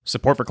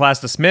Support for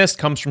Class Dismissed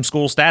comes from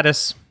School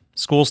Status.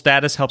 School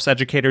Status helps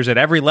educators at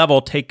every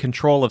level take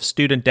control of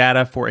student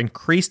data for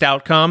increased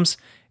outcomes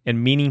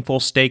and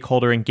meaningful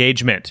stakeholder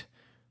engagement.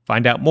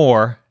 Find out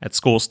more at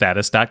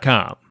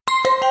schoolstatus.com.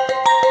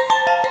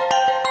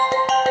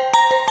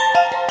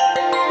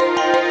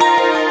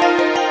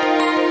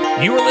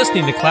 You are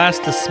listening to Class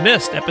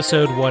Dismissed,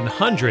 episode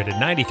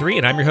 193,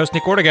 and I'm your host,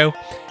 Nick Ortego.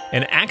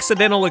 An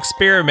accidental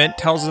experiment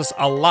tells us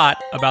a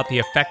lot about the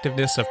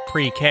effectiveness of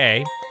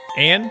pre-K.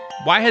 And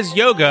why has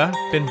yoga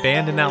been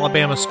banned in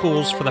Alabama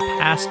schools for the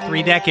past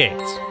 3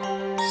 decades?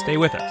 Stay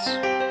with us.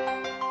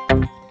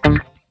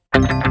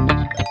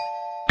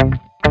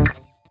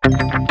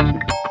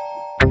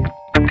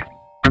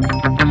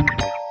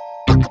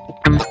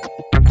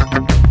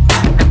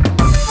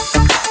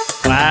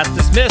 Class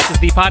Dismissed is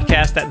the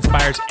podcast that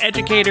inspires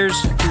educators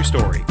through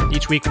story.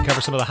 Each week we cover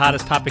some of the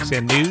hottest topics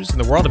and news in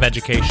the world of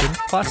education.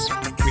 Plus,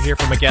 we hear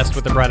from a guest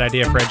with a bright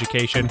idea for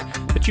education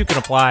that you can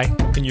apply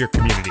in your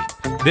community.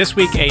 This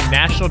week, a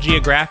National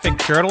Geographic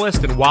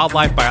journalist and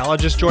wildlife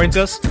biologist joins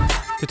us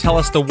to tell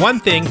us the one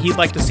thing he'd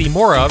like to see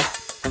more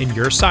of in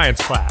your science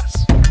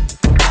class.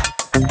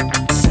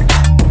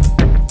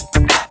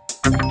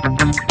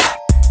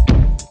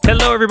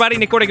 Hello, everybody.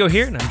 Nick Ortego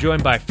here, and I'm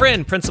joined by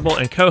friend, principal,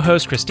 and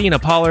co-host Christina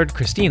Pollard.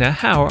 Christina,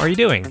 how are you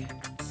doing?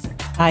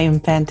 I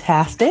am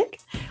fantastic.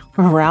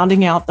 We're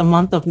rounding out the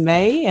month of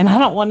May, and I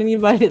don't want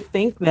anybody to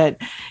think that,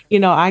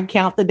 I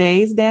count the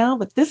days down,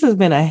 but this has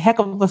been a heck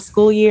of a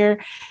school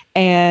year.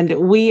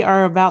 And we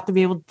are about to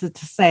be able to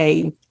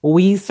say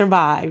we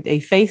survived a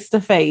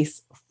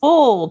face-to-face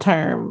full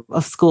term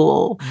of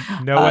school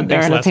during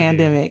the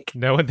pandemic.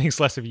 No one thinks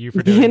less of you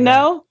for doing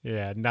that.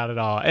 Yeah, not at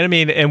all.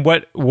 And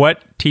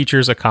what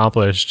teachers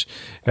accomplished,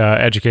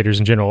 educators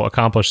in general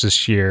accomplished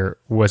this year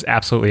was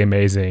absolutely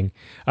amazing.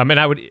 And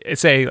I would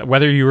say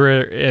whether you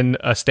were in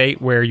a state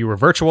where you were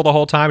virtual the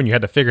whole time and you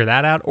had to figure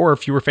that out, or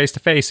if you were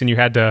face-to-face and you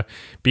had to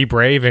be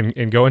brave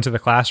and go into the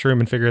classroom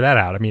and figure that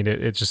out. I mean,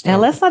 it just... And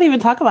let's not even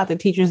talk about the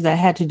teachers that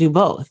had to do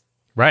both.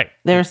 Right.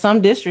 There are some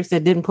districts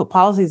that didn't put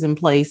policies in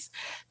place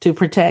to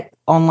protect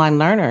online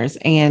learners,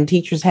 and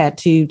teachers had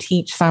to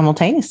teach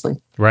simultaneously.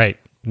 Right.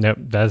 No,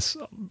 that's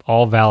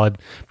all valid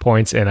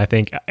points. And I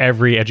think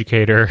every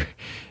educator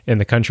in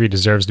the country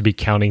deserves to be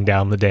counting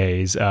down the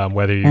days,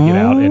 whether you get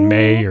out in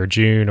May or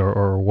June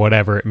or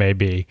whatever it may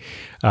be.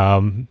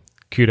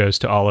 Kudos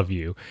to all of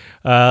you.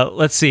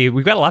 Let's see.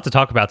 We've got a lot to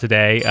talk about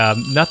today.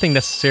 Nothing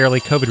necessarily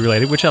COVID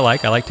related, which I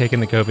like. I like taking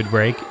the COVID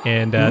break.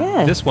 And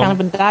this one,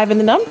 kind of a dive in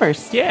the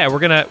numbers. Yeah, we're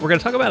gonna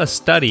talk about a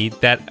study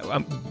that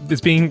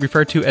is being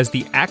referred to as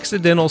the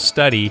accidental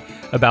study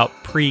about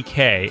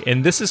pre-K,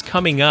 and this is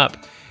coming up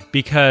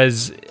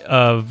because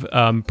of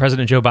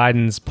President Joe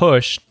Biden's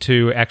push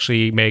to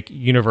actually make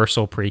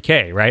universal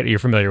pre-K, right? You're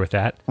familiar with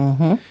that?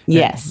 Mm-hmm.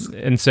 Yes.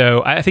 And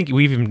so I think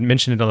we've even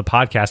mentioned it on the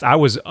podcast. I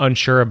was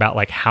unsure about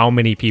like how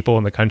many people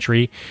in the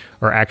country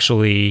are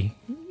actually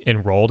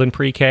enrolled in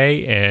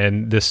pre-K,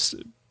 and this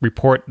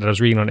report that I was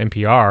reading on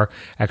NPR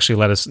actually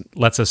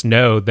lets us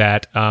know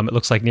that it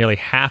looks like nearly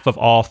half of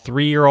all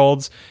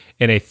 3-year-olds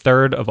and a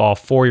third of all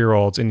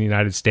 4-year-olds in the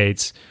United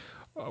States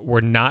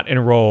were not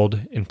enrolled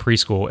in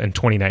preschool in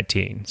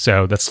 2019.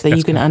 So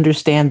you can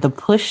understand the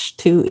push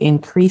to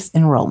increase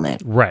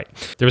enrollment. Right.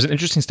 There was an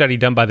interesting study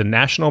done by the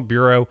National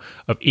Bureau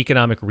of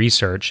Economic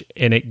Research,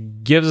 and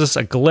it gives us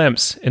a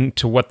glimpse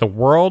into what the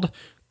world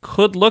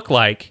could look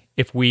like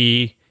if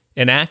we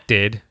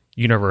enacted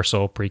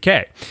universal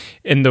pre-K.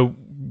 And the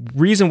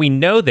reason we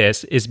know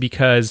this is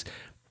because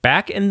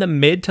back in the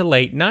mid to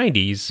late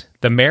 90s,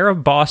 the mayor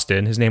of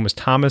Boston, his name was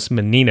Thomas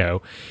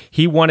Menino,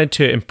 he wanted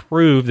to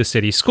improve the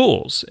city's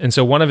schools. And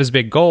so one of his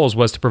big goals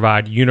was to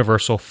provide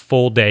universal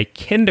full-day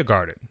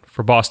kindergarten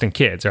for Boston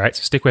kids. All right,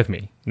 so stick with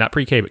me. Not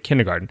pre-K, but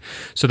kindergarten.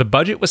 So the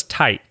budget was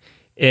tight,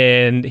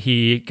 and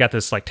he got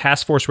this like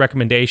task force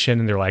recommendation,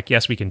 and they're like,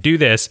 yes, we can do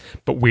this,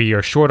 but we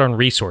are short on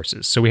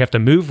resources. So we have to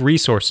move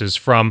resources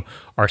from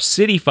our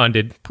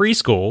city-funded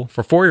preschool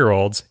for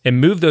 4-year-olds and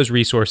move those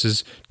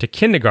resources to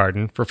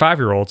kindergarten for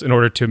 5-year-olds in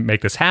order to make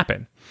this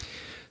happen.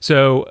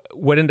 So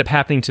what ended up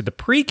happening to the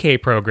pre-K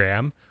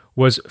program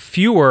was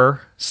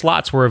fewer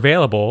slots were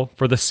available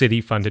for the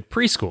city-funded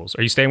preschools.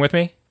 Are you staying with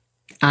me?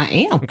 I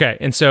am. Okay.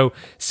 And so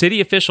city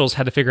officials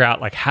had to figure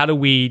out, like, how do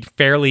we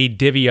fairly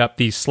divvy up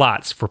these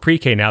slots for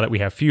pre-K now that we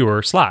have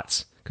fewer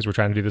slots? Because we're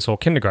trying to do this whole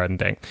kindergarten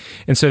thing.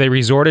 And so they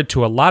resorted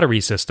to a lottery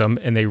system,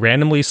 and they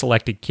randomly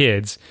selected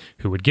kids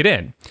who would get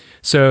in.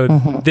 So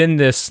then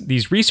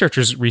these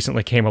researchers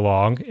recently came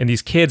along, and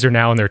these kids are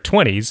now in their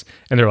 20s,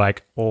 and they're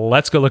like, well,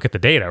 let's go look at the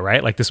data,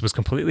 right? Like, this was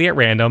completely at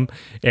random,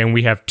 and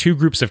we have 2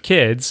 groups of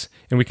kids,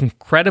 and we can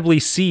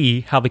credibly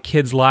see how the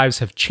kids' lives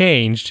have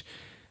changed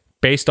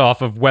based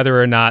off of whether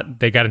or not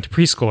they got into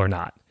preschool or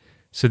not.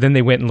 So then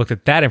they went and looked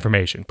at that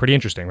information. Pretty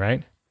interesting,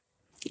 right?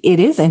 It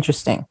is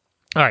interesting.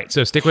 All right,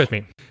 so stick with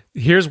me.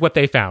 Here's what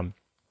they found.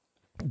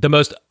 The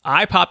most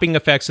eye-popping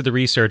effects of the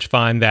research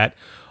find that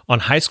on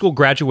high school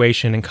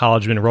graduation and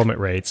college enrollment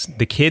rates,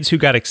 the kids who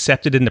got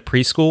accepted into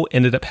preschool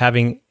ended up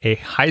having a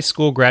high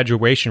school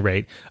graduation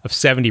rate of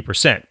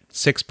 70%.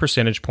 6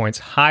 percentage points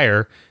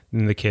higher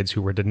than the kids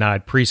who were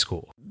denied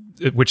preschool,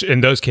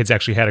 and those kids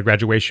actually had a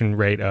graduation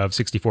rate of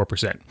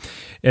 64%.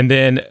 And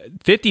then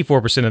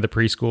 54% of the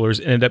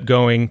preschoolers ended up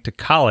going to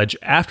college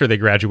after they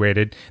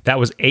graduated. That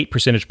was 8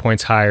 percentage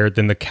points higher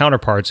than the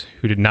counterparts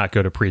who did not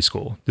go to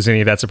preschool. Does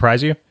any of that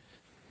surprise you?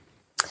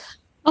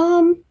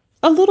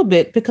 A little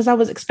bit, because I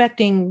was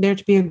expecting there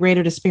to be a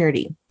greater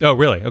disparity. Oh,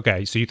 really?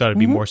 Okay. So you thought it'd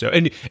be more so.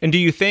 And do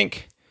you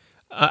think,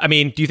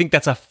 do you think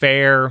that's a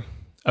fair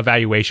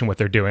evaluation what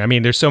they're doing? I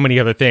mean, there's so many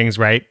other things,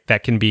 right,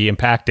 that can be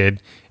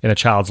impacted in a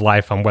child's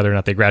life on whether or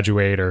not they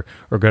graduate or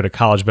go to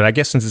college. But I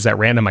guess since it's at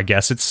random, I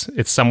guess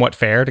it's somewhat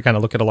fair to kind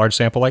of look at a large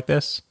sample like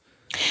this.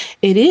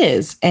 It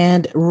is.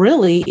 And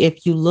really,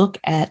 if you look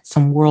at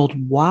some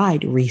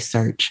worldwide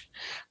research,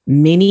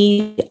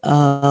 many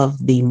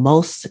of the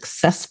most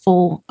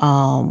successful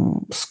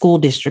school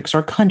districts,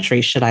 or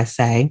countries, should I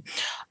say,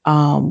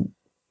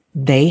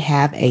 they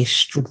have a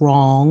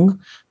strong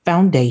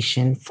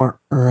foundation for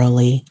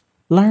early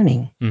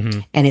learning. Mm-hmm.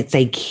 And it's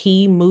a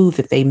key move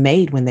that they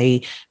made when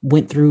they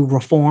went through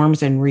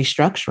reforms and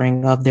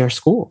restructuring of their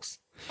schools.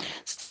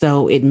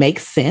 So it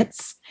makes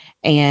sense.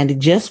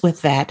 And just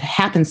with that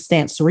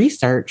happenstance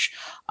research,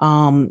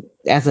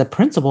 as a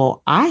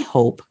principal, I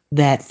hope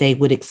that they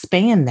would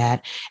expand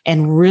that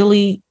and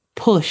really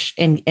push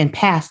and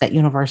pass that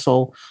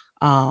universal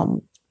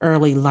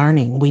early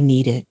learning. We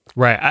need it.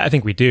 Right. I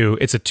think we do.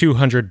 It's a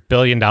 $200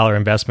 billion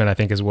investment, I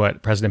think, is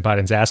what President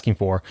Biden's asking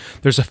for.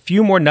 There's a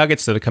few more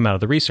nuggets that have come out of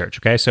the research.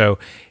 Okay. So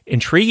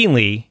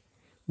intriguingly,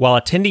 while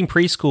attending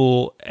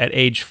preschool at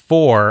age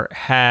 4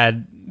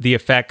 had the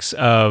effects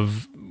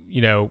of,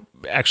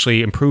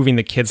 actually improving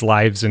the kids'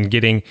 lives and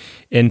getting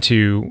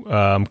into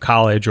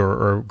college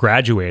or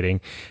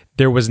graduating,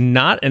 there was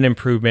not an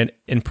improvement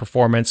in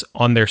performance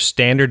on their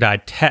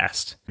standardized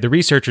test. The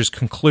researchers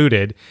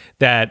concluded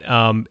that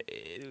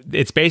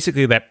it's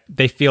basically that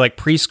they feel like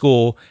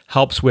preschool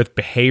helps with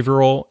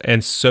behavioral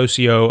and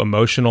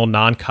socio-emotional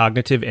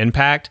non-cognitive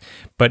impact,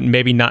 but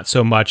maybe not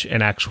so much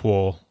in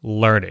actual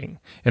learning.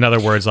 In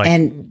other words, go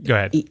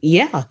ahead.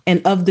 Yeah.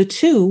 And of the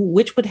two,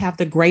 which would have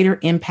the greater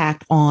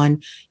impact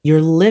on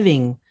your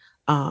living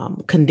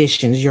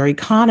conditions, your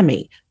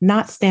economy,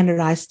 not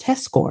standardized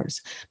test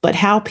scores, but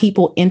how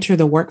people enter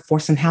the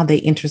workforce and how they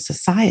enter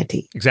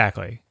society.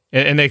 Exactly.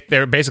 And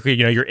they're basically,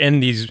 you're in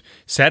these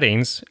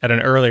settings at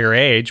an earlier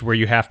age where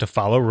you have to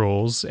follow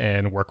rules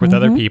and work with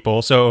other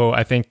people. So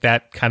I think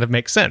that kind of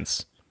makes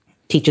sense.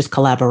 Teaches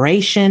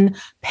collaboration,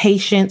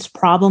 patience,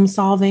 problem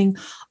solving,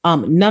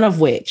 none of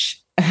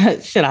which,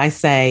 should I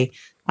say,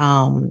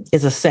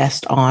 is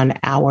assessed on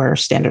our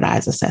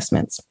standardized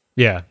assessments.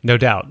 Yeah, no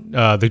doubt.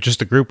 Just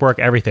the group work,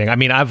 everything. I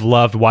mean, I've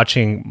loved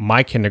watching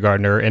my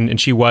kindergartner, and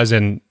she was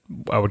in,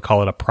 I would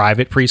call it a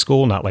private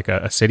preschool, not like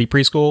a city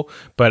preschool,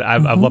 but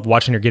I've loved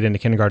watching her get into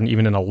kindergarten,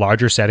 even in a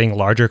larger setting,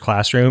 larger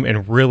classroom,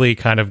 and really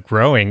kind of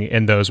growing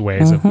in those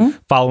ways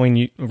of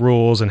following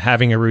rules and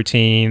having a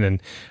routine.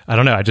 And I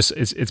don't know,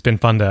 it's been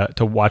fun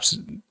to watch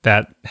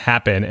that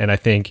happen. And I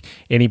think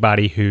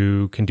anybody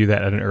who can do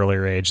that at an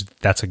earlier age,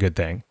 that's a good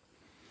thing.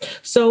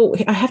 So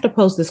I have to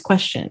pose this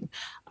question.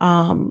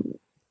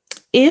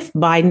 If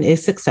Biden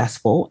is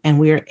successful and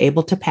we are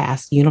able to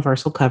pass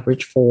universal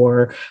coverage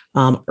for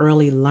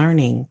early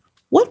learning,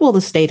 what will the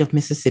state of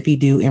Mississippi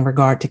do in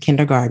regard to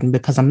kindergarten?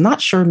 Because I'm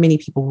not sure many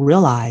people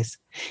realize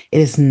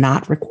it is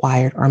not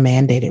required or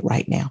mandated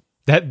right now.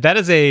 That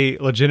is a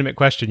legitimate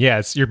question.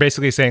 Yes, you're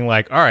basically saying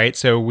all right,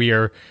 so we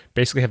are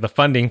basically have the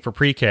funding for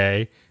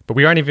pre-K, but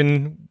we aren't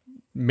even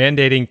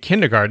mandating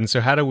kindergarten.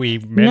 So how do we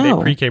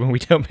mandate pre-K when we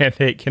don't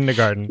mandate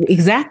kindergarten?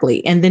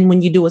 Exactly. And then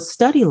when you do a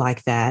study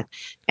like that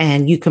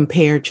and you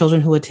compare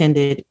children who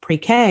attended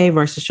pre-K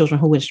versus children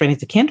who went straight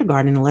into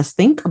kindergarten, and let's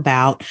think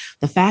about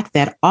the fact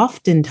that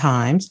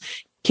oftentimes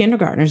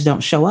kindergartners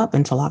don't show up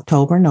until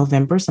October,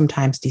 November,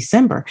 sometimes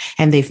December,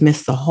 and they've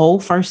missed the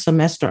whole first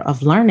semester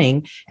of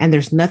learning, and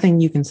there's nothing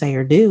you can say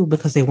or do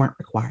because they weren't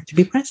required to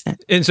be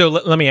present. And so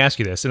let me ask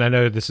you this, and I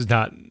know this is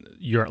not,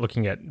 you're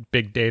looking at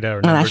big data or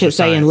numbers. And I should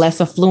say in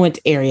less affluent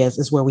areas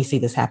is where we see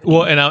this happening.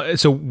 Well, and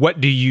so what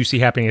do you see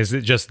happening? Is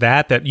it just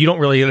that you don't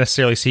really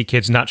necessarily see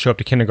kids not show up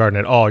to kindergarten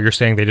at all? You're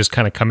saying they just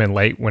kind of come in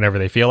late whenever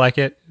they feel like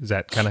it? Is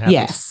that kind of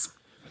happens?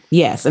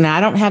 Yes. And I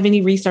don't have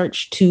any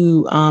research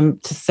to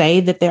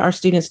say that there are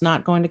students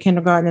not going to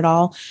kindergarten at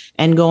all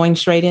and going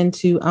straight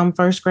into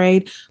first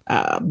grade.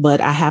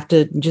 But I have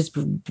to just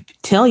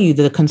tell you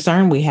the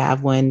concern we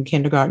have when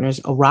kindergartners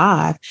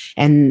arrive.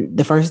 And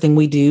the first thing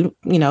we do,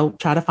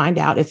 try to find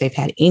out if they've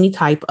had any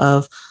type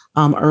of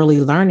early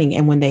learning.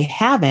 And when they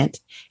haven't,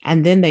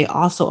 and then they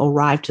also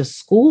arrive to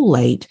school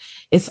late,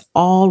 it's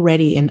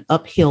already an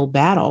uphill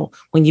battle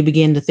when you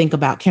begin to think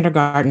about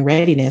kindergarten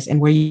readiness and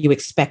where you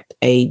expect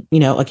a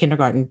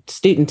kindergarten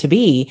student to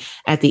be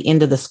at the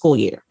end of the school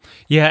year.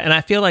 Yeah. And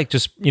I feel like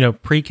just,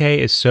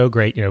 pre-K is so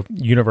great,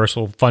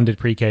 universal funded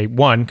pre-K,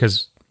 one,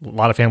 because a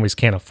lot of families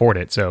can't afford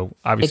it. So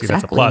obviously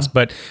that's a plus.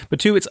 But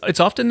two, it's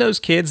often those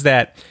kids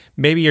that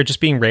maybe are just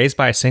being raised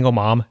by a single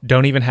mom,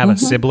 don't even have a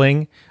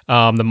sibling.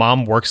 The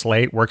mom works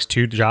late, works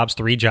 2 jobs,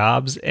 3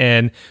 jobs.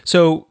 And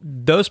so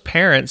those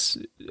parents,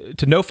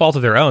 to no fault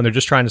of their own, they're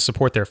just trying to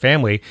support their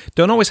family,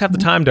 don't always have the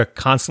time to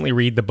constantly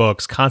read the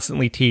books,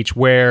 constantly teach,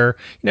 where,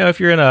 if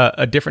you're in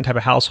a different type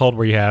of household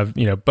where you have,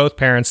 both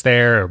parents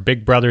there, or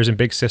big brothers and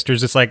big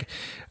sisters, it's like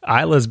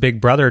Isla's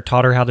big brother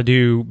taught her how to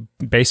do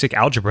basic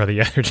algebra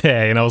the other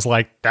day. And I was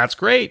like, that's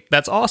great.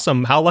 That's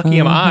awesome. How lucky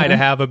am I to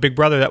have a big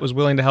brother that was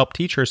willing to help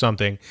teach her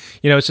something?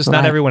 It's just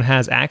not everyone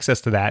has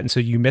access to that. And so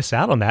you miss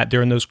out on that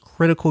during those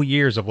critical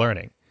years of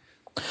learning.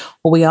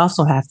 Well, we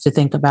also have to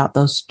think about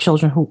those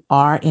children who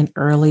are in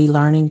early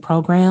learning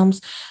programs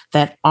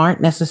that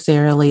aren't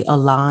necessarily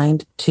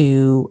aligned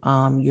to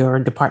your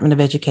Department of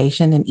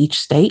Education in each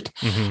state.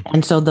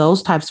 And so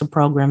those types of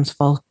programs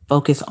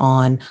focus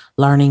on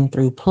learning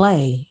through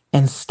play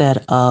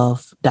instead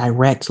of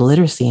direct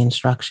literacy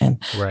instruction.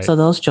 Right. So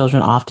those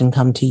children often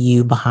come to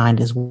you behind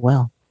as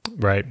well.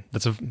 Right.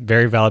 That's a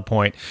very valid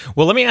point.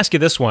 Well, let me ask you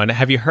this one.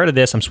 Have you heard of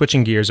this? I'm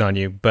switching gears on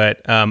you,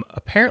 but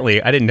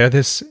apparently I didn't know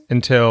this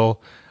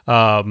until,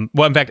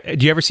 in fact,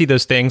 do you ever see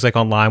those things like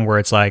online where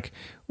it's like,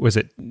 was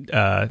it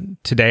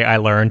Today I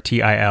Learned,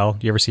 TIL?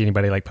 Do you ever see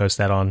anybody like post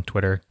that on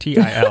Twitter?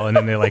 TIL, and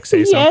then they like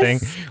say something?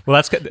 Well,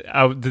 that's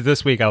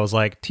this week I was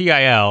like,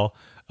 TIL,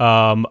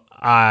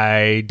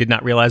 I did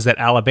not realize that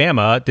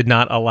Alabama did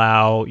not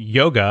allow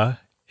yoga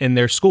in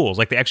their schools.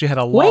 Like they actually had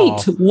a law.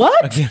 Wait,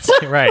 what?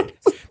 Right.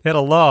 They had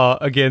a law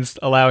against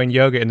allowing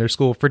yoga in their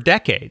school for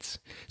decades.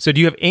 So do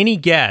you have any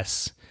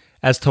guess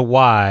as to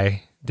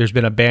why there's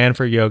been a ban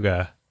for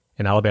yoga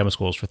in Alabama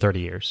schools for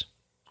 30 years?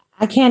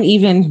 I can't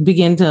even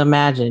begin to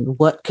imagine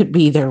what could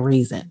be their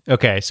reason.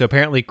 Okay, so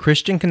apparently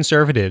Christian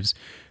conservatives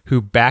who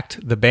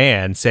backed the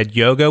ban said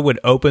yoga would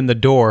open the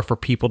door for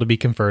people to be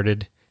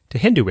converted to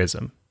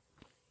Hinduism.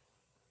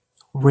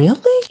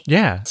 Really?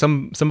 Yeah.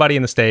 Somebody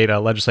in the state, a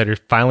legislator,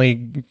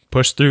 finally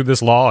pushed through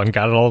this law and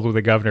got it all to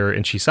the governor,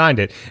 and she signed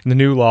it. And the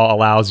new law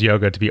allows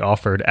yoga to be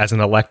offered as an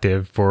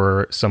elective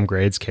for some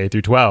grades K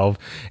through 12,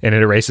 and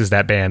it erases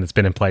that ban that's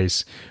been in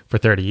place for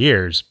 30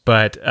 years.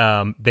 But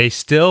they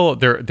still,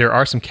 there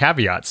are some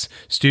caveats.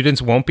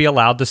 Students won't be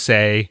allowed to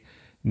say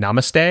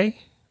namaste,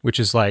 which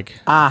is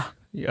like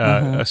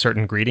a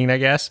certain greeting, I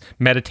guess.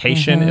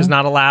 Meditation is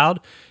not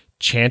allowed.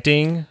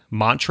 Chanting,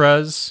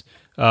 mantras.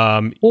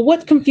 Well,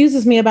 what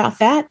confuses me about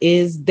that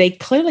is they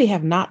clearly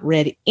have not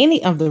read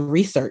any of the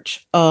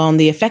research on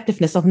the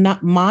effectiveness of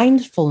not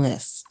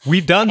mindfulness.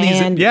 We've done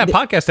these,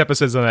 podcast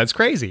episodes on that. It's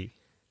crazy.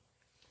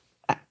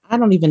 I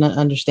don't even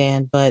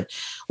understand. But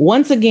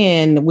once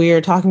again, we're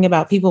talking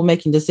about people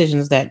making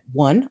decisions that,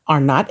 1,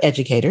 are not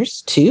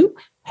educators, 2,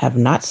 have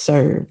not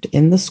served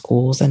in the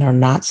schools and are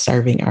not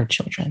serving our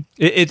children.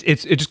 It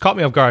just caught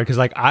me off guard because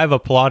like I've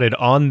applauded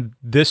on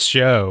this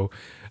show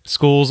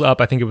schools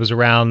up, I think it was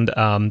around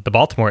the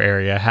Baltimore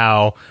area,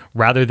 how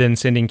rather than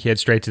sending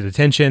kids straight to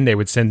detention, they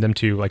would send them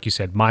to, like you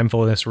said,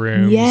 mindfulness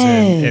rooms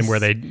and where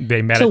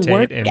they meditate to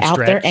work and out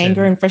stretch their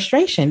anger and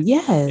frustration.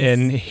 Yes.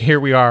 And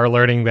here we are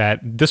learning that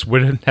this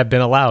wouldn't have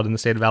been allowed in the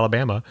state of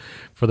Alabama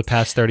for the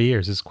past 30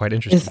 years. It's quite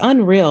interesting. It's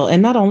unreal.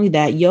 And not only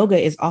that, yoga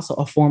is also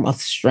a form of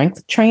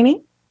strength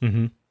training.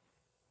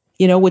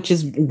 Which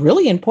is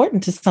really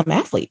important to some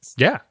athletes.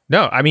 Yeah.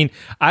 No, I mean,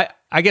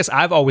 I guess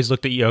I've always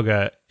looked at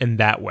yoga in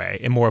that way,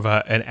 in more of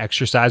an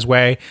exercise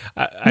way.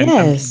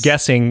 I'm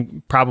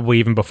guessing probably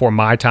even before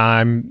my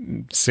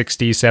time,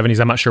 60s, 70s.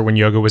 I'm not sure when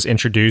yoga was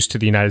introduced to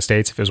the United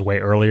States, if it was way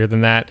earlier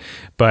than that.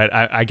 But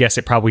I guess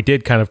it probably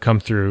did kind of come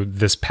through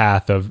this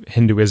path of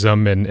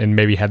Hinduism and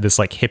maybe had this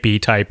like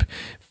hippie type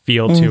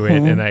feel to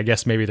it. And I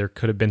guess maybe there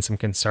could have been some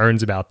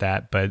concerns about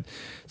that. But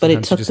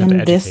it took them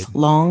this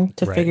long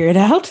to figure it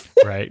out.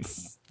 Right.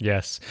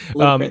 Yes.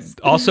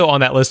 Also on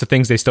that list of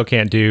things they still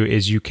can't do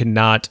is you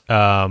cannot,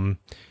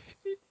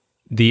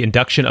 the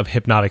induction of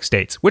hypnotic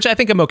states, which I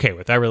think I'm okay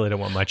with. I really don't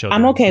want my children.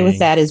 I'm okay with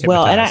that as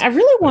well. And I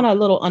really want a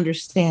little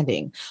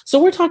understanding. So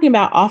we're talking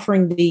about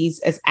offering these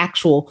as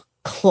actual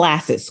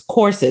classes,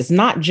 courses,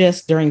 not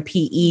just during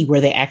PE where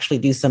they actually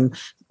do some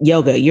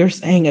yoga. You're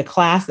saying a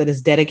class that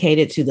is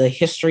dedicated to the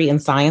history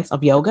and science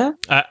of yoga?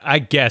 I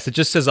guess it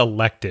just says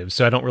elective,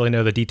 so I don't really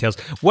know the details.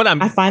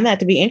 I find that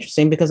to be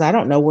interesting because I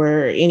don't know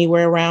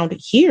anywhere around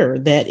here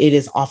that it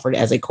is offered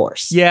as a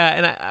course.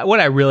 Yeah, and what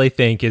I really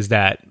think is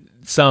that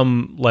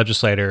some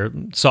legislator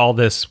saw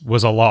this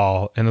was a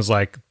law and was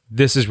like,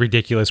 this is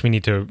ridiculous. We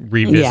need to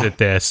revisit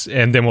this,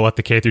 and then we'll let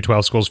the K through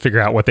 12 schools figure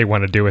out what they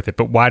want to do with it.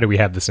 But why do we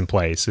have this in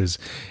place is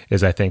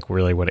I think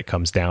really what it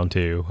comes down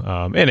to.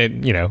 And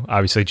it,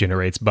 obviously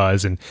generates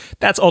buzz, and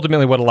that's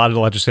ultimately what a lot of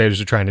the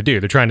legislators are trying to do.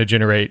 They're trying to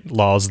generate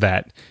laws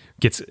that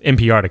gets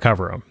NPR to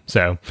cover them.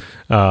 So,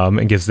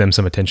 and gives them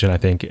some attention, I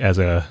think, as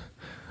a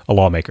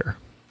lawmaker.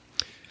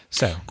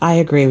 So I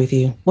agree with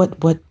you. What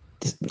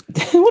is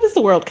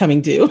the world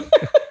coming to?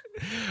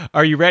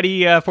 Are you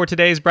ready for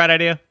today's bright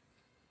idea?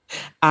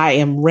 I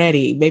am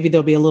ready. Maybe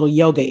there'll be a little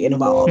yoga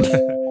involved.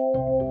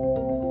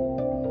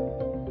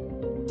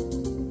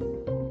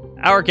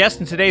 Our guest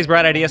in today's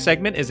Bright Idea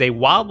segment is a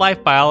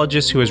wildlife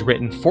biologist who has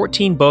written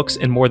 14 books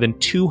and more than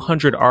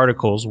 200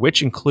 articles,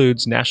 which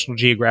includes National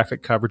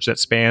Geographic coverage that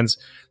spans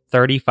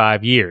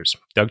 35 years.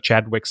 Doug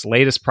Chadwick's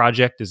latest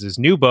project is his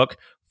new book,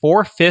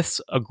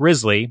 4/5 a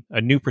Grizzly,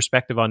 a new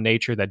perspective on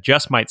nature that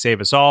just might save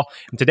us all.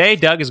 And today,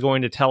 Doug is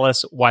going to tell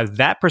us why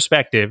that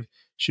perspective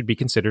should be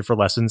considered for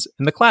lessons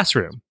in the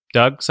classroom.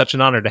 Doug, such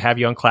an honor to have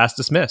you on Class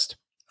Dismissed.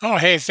 Oh,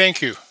 hey,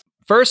 thank you.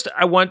 First,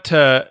 I want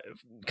to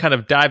kind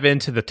of dive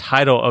into the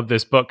title of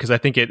this book because I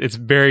think it's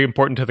very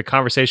important to the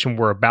conversation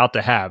we're about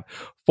to have.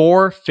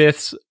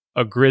 4/5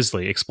 a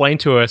Grizzly. Explain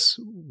to us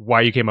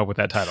why you came up with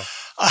that title.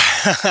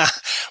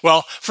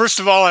 Well, first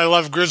of all, I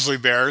love grizzly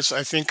bears.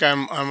 I think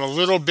I'm a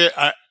little bit.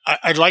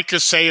 I'd like to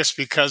say it's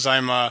because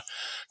I'm a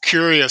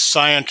curious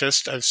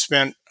scientist. I've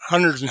spent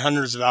hundreds and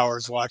hundreds of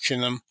hours watching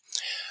them,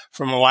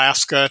 from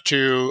Alaska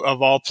to,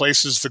 of all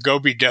places, the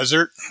Gobi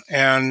Desert,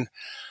 and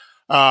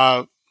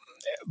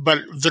but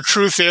the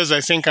truth is, I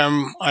think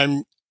I'm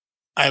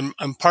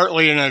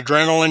partly an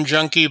adrenaline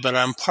junkie, but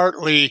I'm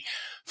partly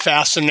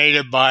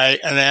fascinated by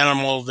an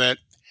animal that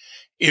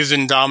is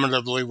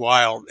indomitably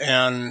wild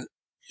and,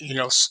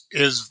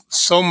 is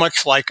so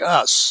much like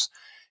us.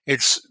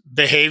 It's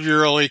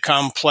behaviorally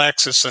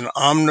complex. It's an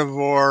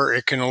omnivore.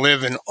 It can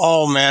live in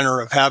all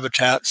manner of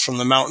habitats, from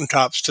the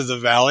mountaintops to the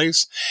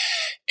valleys.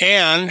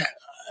 And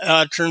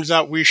it turns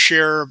out we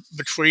share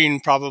between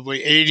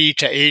probably 80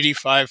 to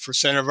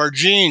 85% of our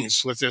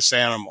genes with this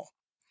animal.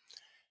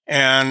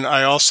 And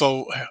I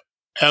also,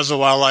 as a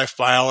wildlife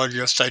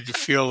biologist, I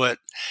feel that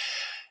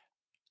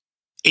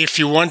if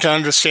you want to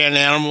understand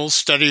animals,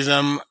 study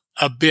them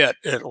a bit,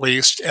 at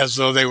least, as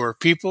though they were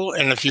people.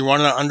 And if you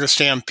want to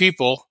understand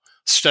people,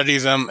 study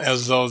them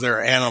as though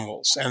they're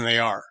animals, and they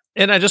are.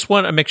 And I just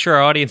want to make sure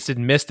our audience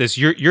didn't miss this.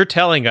 You're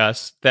telling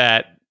us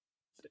that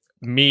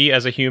me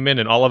as a human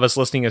and all of us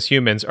listening as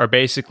humans are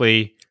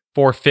basically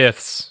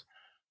 4/5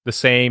 the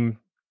same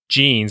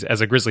genes as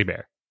a grizzly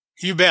bear.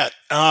 You bet.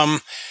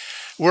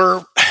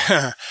 We're,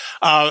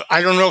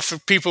 I don't know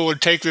if people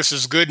would take this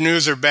as good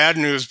news or bad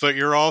news, but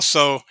you're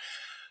also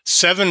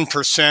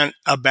 7%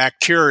 a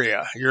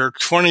bacteria. You're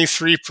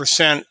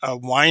 23% a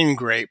wine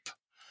grape.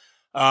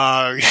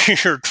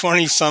 You're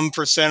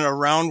 20-some% a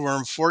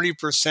roundworm,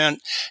 40%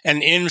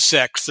 an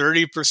insect,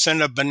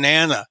 30% a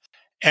banana,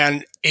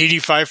 and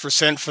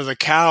 85% for the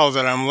cow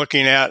that I'm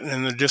looking at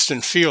in the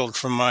distant field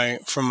from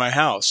my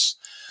house.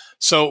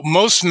 So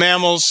most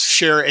mammals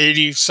share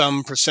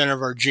 80-some%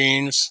 of our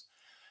genes.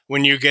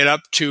 When you get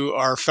up to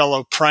our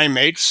fellow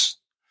primates,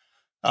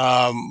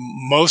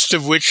 most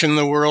of which in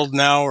the world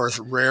now are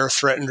rare,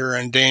 threatened, or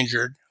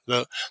endangered,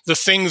 the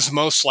things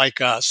most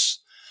like us,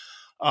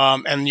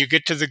 and you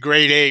get to the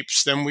great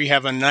apes, then we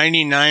have a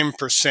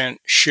 99%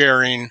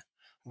 sharing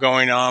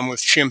going on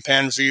with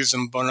chimpanzees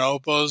and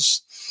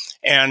bonobos,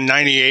 and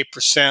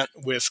 98%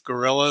 with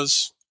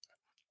gorillas.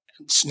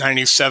 It's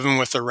 97%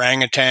 with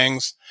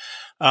orangutans.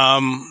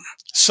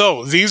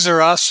 So these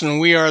are us and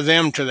we are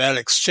them to that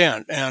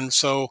extent. And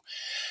so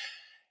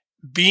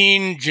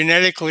being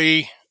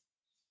genetically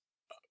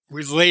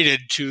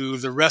related to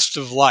the rest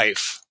of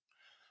life,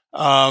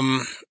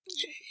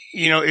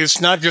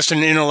 it's not just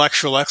an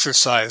intellectual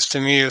exercise.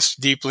 To me, it's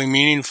deeply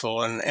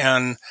meaningful,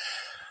 and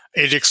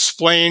it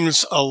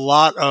explains a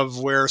lot of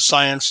where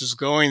science is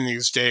going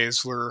these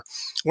days. Where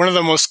one of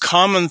the most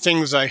common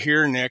things I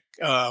hear, Nick,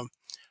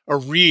 or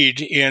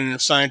read in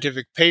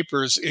scientific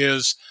papers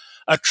is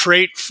a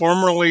trait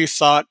formerly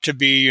thought to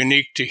be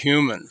unique to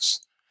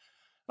humans.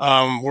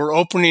 We're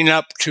opening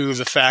up to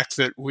the fact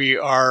that we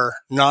are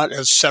not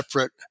as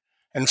separate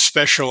and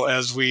special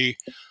as we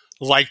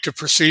like to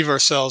perceive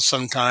ourselves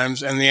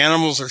sometimes, and the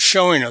animals are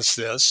showing us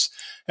this.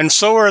 And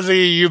so are the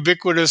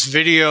ubiquitous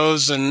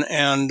videos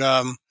and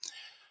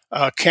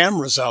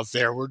cameras out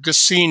there. We're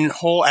just seeing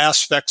whole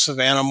aspects of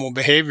animal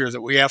behavior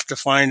that we have to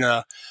find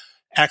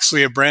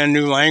actually a brand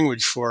new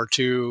language for,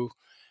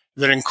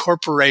 that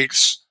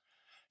incorporates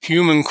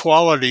human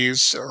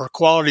qualities or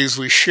qualities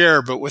we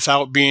share, but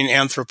without being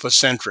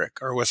anthropocentric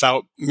or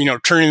without,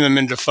 turning them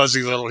into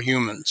fuzzy little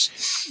humans.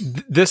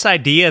 This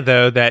idea,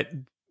 though, that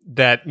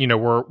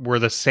we're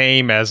the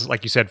same as,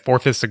 like you said,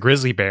 4/5 a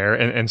grizzly bear,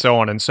 and so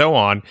on and so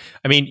on.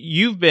 I mean,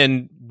 you've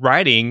been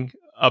writing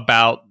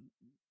about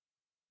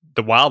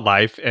the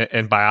wildlife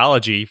and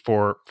biology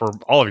for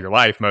all of your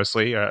life,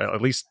 mostly,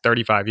 at least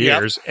 35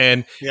 years.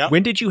 Yep. And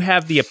when did you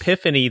have the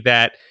epiphany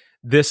that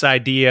this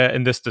idea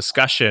and this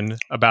discussion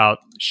about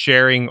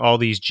sharing all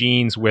these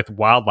genes with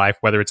wildlife,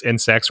 whether it's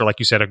insects or, like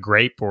you said, a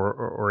grape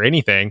or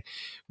anything,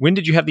 when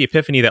did you have the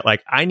epiphany that,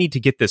 like, I need to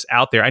get this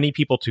out there? I need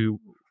people to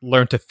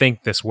learn to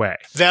think this way?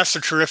 That's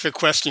a terrific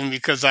question,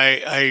 because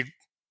I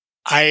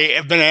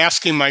have been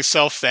asking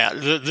myself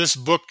that. This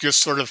book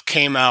just sort of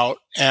came out,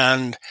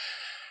 and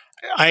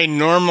I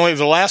normally,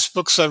 the last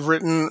books I've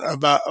written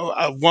about,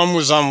 one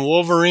was on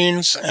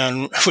wolverines,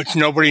 and which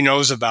nobody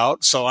knows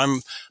about. So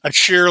I'm a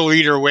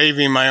cheerleader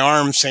waving my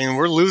arm saying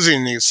we're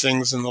losing these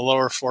things in the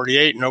lower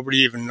 48. Nobody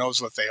even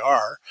knows what they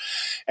are.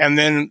 And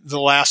then the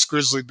last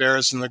grizzly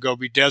bears in the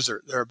Gobi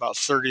Desert. There are about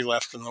 30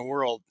 left in the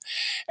world.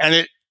 And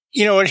it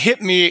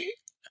hit me,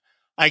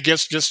 I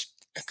guess,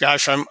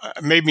 it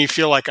made me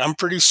feel like I'm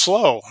pretty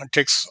slow. It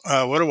takes,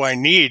 what do I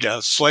need?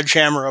 A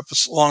sledgehammer up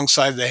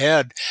alongside the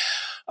head.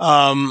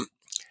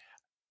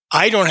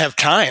 I don't have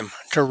time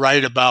to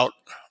write about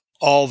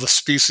all the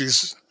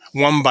species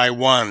one by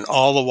one,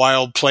 all the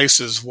wild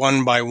places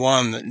one by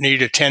one that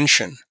need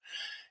attention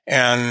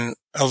and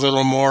a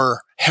little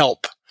more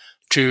help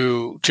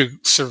to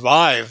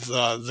survive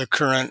the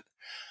current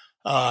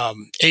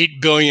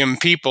 8 billion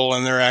people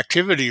and their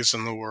activities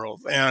in the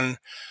world. And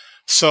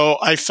so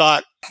I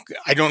thought,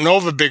 I don't know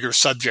of a bigger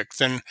subject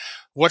than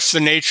what's the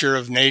nature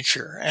of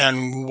nature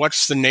and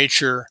what's the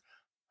nature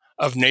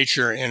of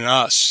nature in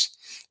us.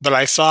 But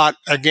I thought,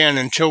 again,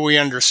 until we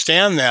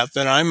understand that,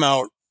 then I'm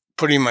out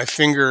putting my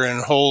finger in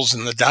holes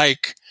in the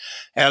dike,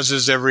 as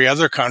is every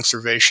other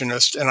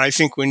conservationist. And I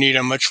think we need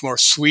a much more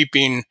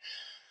sweeping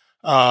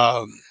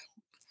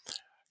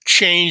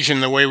change in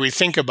the way we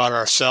think about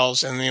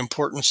ourselves and the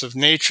importance of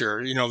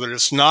nature. That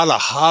it's not a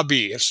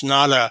hobby. It's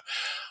not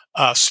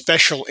a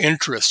special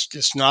interest.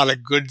 It's not a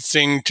good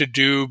thing to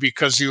do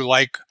because you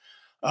like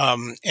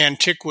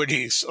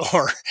antiquities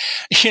or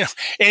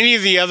any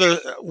of the other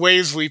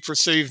ways we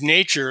perceive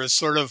nature as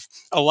sort of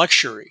a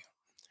luxury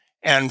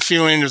and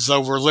feeling as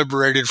though we're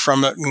liberated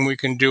from it and we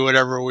can do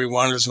whatever we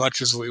want as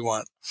much as we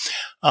want.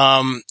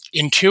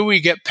 Until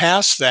we get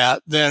past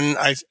that, then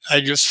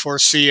I just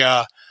foresee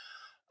a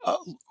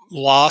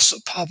loss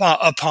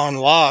upon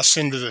loss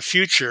into the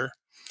future,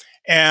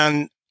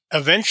 and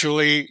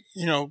eventually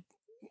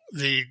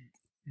the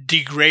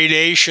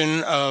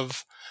degradation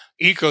of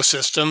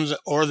ecosystems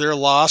or their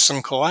loss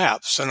and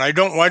collapse. And I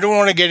don't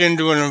want to get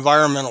into an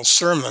environmental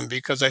sermon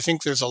because I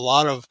think there's a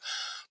lot of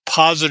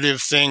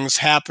positive things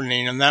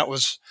happening. And that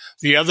was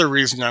the other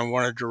reason I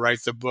wanted to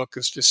write the book,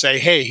 is to say,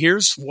 hey,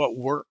 here's what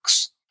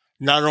works.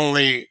 Not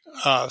only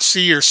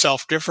see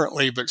yourself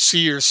differently, but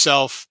see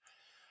yourself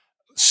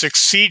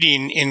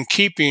succeeding in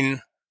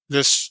keeping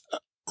this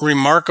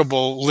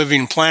remarkable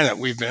living planet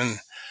we've been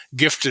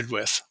gifted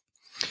with.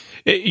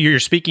 You're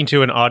speaking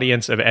to an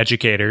audience of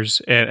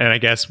educators, and I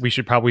guess we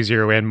should probably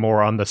zero in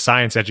more on the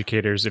science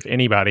educators, if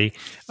anybody.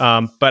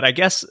 But I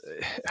guess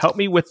help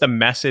me with the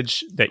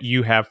message that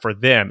you have for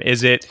them.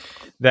 Is it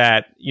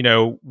that,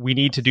 we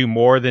need to do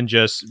more than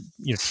just,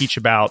 teach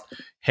about,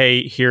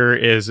 hey, here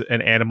is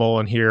an animal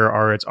and here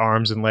are its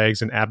arms and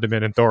legs and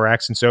abdomen and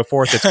thorax and so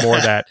forth? It's more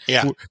that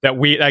that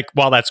we, like,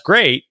 while that's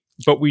great,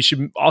 but we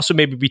should also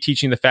maybe be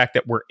teaching the fact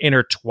that we're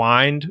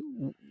intertwined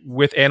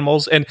with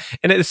animals. And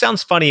it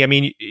sounds funny. I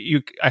mean,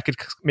 I could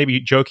maybe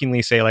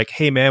jokingly say, like,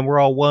 hey man, we're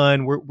all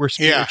one, we're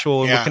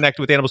spiritual and we're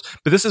connected with animals.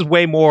 But this is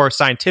way more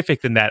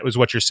scientific than that, is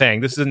what you're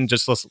saying. This isn't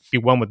just let's be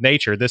one with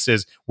nature. This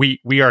is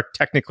we are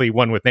technically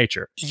one with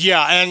nature.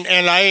 Yeah.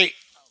 And I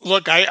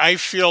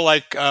feel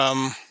like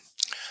a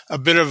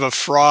bit of a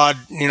fraud,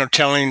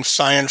 telling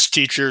science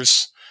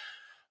teachers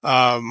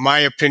my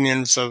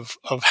opinions of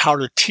how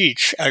to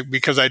teach,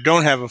 because I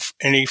don't have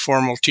any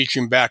formal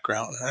teaching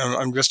background.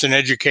 I'm just an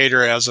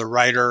educator as a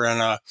writer and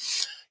a,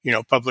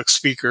 public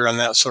speaker and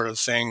that sort of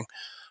thing.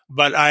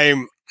 But I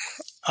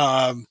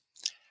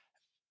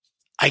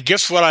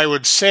guess what I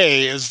would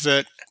say is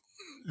that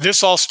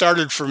this all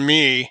started for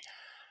me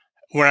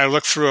when I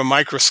looked through a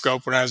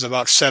microscope when I was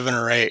about 7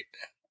 or 8.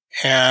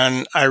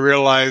 And I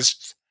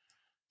realized,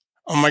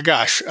 oh my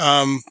gosh,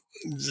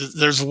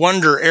 there's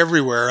wonder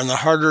everywhere, and the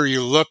harder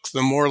you look,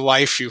 the more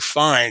life you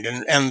find.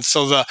 And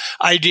so the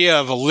idea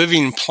of a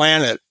living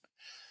planet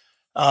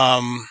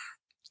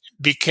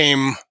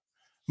became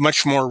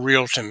much more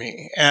real to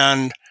me,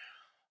 and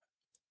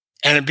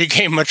it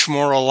became much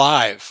more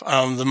alive.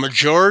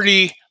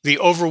 The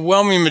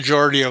overwhelming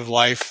majority of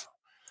life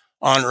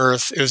on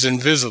Earth is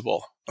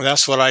invisible.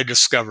 That's what I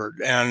discovered,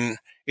 and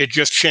it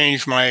just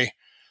changed my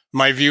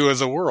view of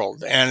the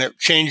world, and it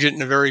changed it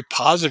in a very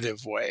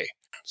positive way.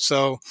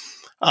 So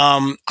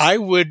I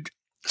would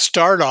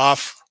start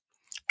off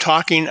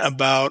talking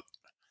about,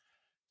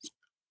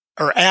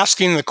 or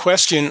asking the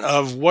question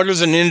of, what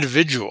is an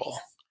individual?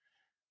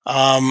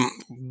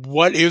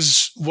 What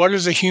is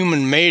a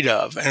human made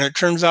of? And it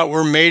turns out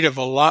we're made of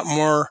a lot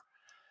more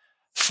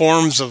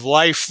forms of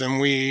life than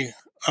we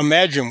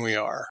imagine we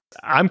are.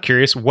 I'm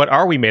curious, what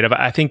are we made of?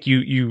 I think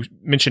you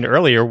mentioned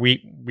earlier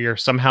we are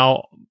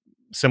somehow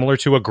similar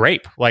to a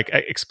grape. Like,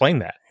 explain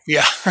that.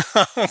 Yeah.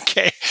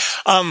 Okay.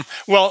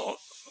 Well,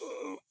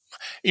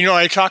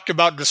 I talked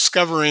about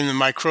discovering the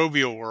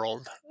microbial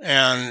world,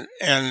 and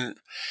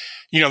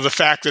the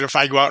fact that if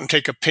I go out and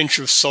take a pinch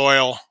of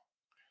soil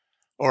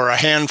or a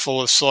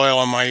handful of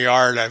soil in my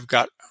yard, I've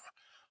got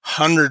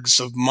hundreds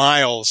of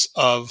miles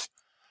of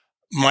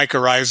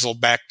mycorrhizal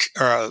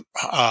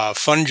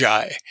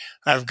fungi.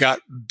 I've got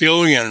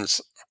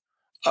billions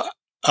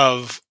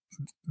of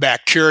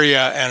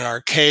bacteria and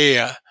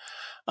archaea,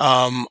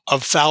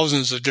 of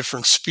thousands of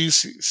different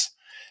species.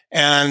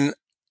 And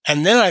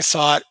then I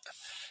thought,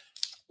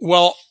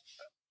 well,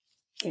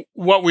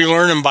 what we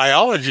learn in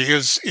biology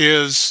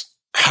is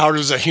how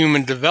does a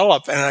human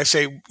develop? And I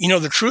say,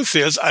 the truth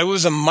is I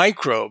was a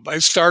microbe. I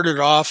started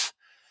off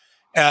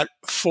at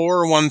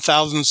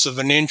 4/1000th of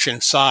an inch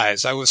in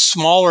size. I was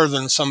smaller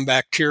than some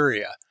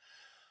bacteria.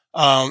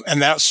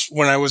 And that's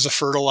when I was a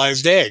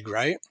fertilized egg,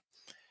 right?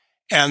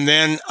 And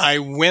then I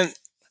went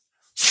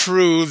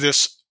through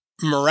this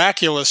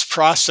miraculous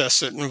process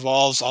that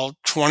involves all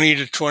 20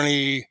 to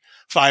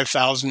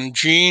 25,000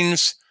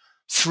 genes,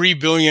 3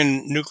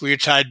 billion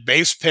nucleotide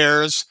base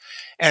pairs,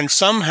 and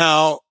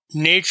somehow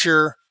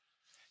nature,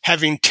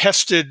 having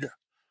tested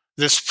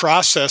this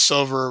process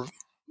over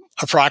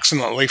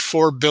approximately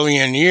 4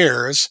 billion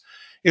years,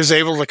 is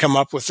able to come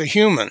up with a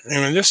human. I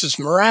mean, this is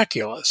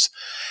miraculous.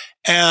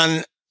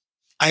 And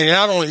I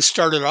not only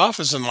started off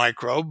as a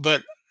microbe,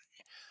 but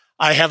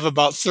I have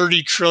about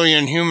 30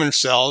 trillion human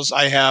cells.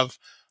 I have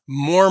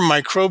more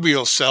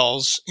microbial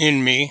cells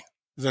in me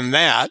than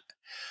that,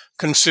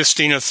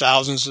 consisting of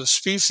thousands of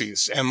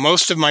species. And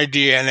most of my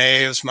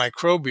DNA is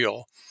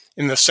microbial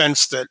in the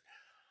sense that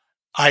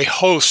I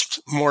host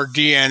more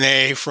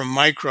DNA from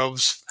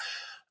microbes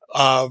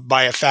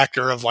by a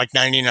factor of like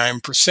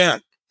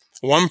 99%.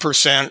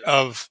 1%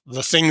 of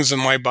the things in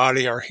my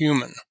body are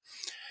human.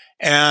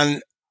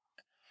 And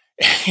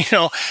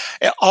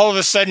all of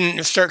a sudden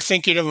I start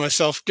thinking of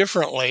myself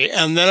differently.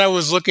 And then I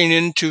was looking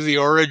into the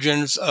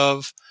origins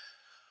of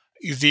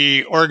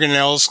the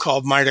organelles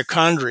called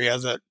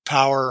mitochondria that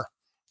power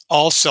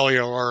all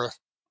cellular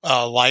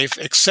life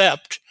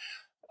except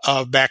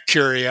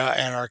bacteria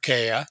and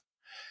archaea,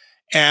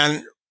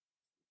 and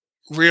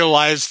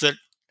realized that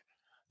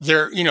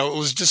it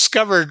was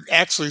discovered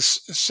actually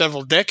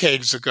several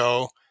decades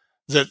ago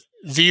that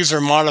these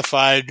are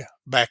modified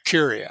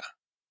bacteria,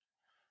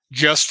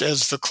 just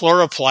as the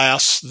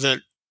chloroplasts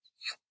that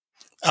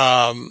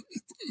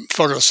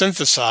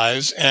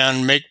photosynthesize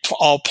and make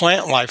all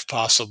plant life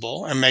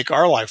possible and make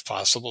our life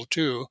possible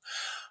too.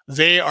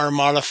 They are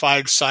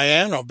modified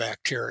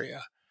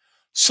cyanobacteria.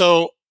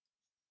 So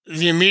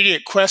the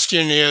immediate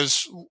question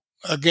is,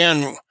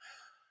 again,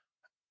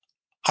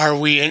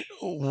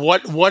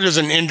 what is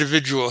an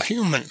individual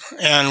human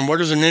and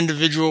what is an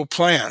individual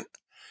plant?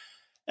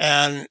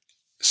 And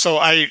so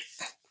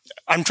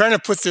I'm trying to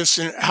put this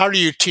in, how do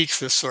you teach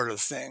this sort of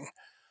thing?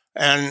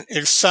 And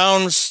it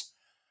sounds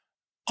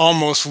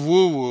almost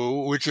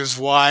woo-woo, which is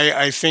why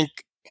I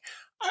think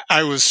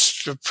I was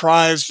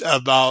surprised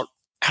about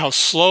how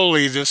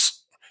slowly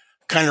this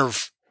kind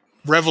of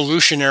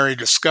revolutionary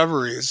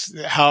discoveries,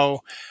 how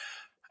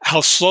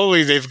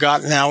slowly they've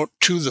gotten out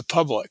to the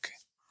public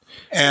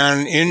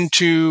and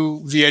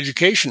into the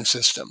education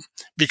system.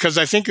 Because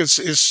I think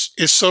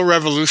it's so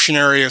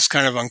revolutionary, it's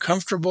kind of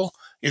uncomfortable.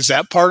 Is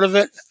that part of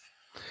it?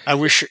 I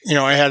wish,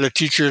 I had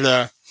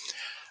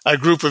a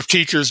group of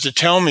teachers to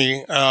tell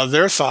me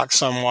their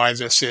thoughts on why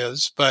this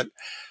is, but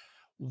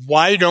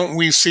why don't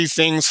we see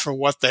things for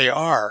what they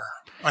are?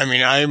 I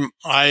mean,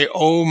 I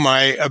owe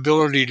my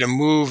ability to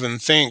move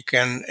and think,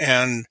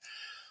 and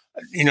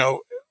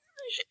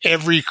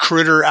every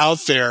critter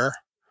out there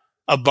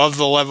above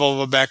the level of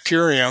a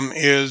bacterium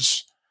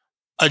is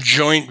a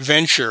joint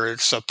venture.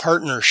 It's a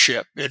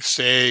partnership. It's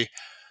a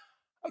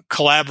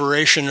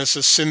collaboration. It's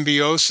a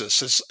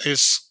symbiosis.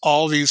 It's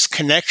all these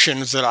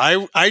connections that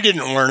I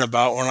didn't learn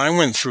about when I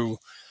went through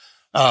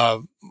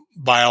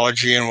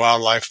biology and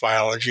wildlife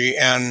biology.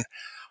 And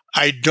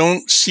I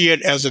don't see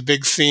it as a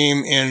big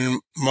theme in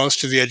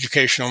most of the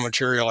educational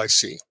material I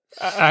see.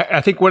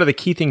 I think one of the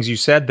key things you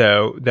said,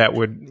 though, that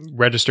would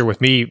register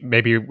with me,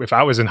 maybe if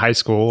I was in high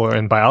school or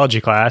in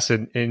biology class,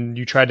 and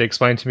you tried to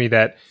explain to me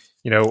that,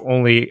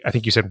 only, I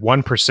think you said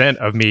 1%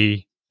 of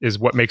me is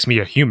what makes me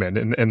a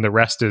human, and the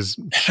rest is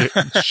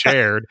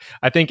shared.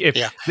 I think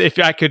if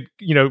I could,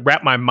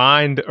 wrap my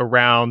mind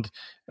around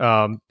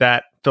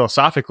that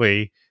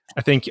philosophically,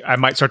 I think I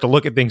might start to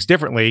look at things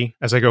differently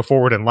as I go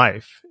forward in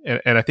life.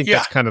 And I think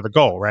that's kind of the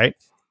goal, right?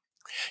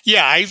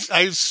 Yeah, I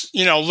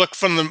look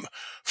from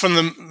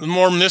the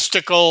more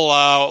mystical,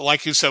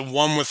 like you said,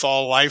 one with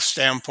all life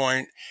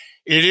standpoint.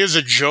 It is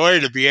a joy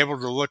to be able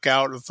to look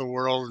out at the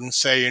world and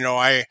say,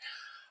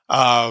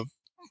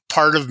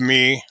 part of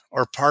me,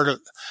 or part of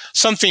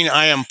something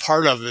I am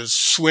part of, is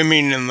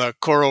swimming in the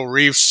coral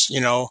reefs,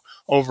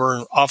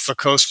 over off the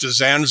coast of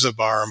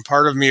Zanzibar. And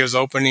part of me is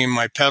opening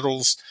my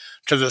petals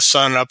to the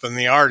sun up in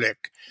the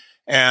Arctic.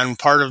 And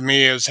part of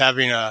me is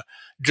having a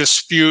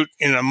dispute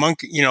in a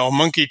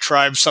monkey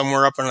tribe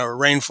somewhere up in a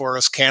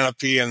rainforest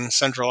canopy in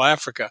Central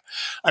Africa.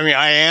 I mean,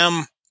 I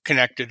am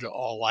connected to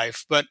all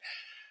life, but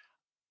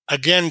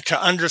again,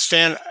 to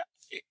understand,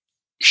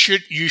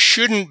 you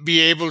shouldn't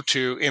be able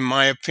to, in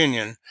my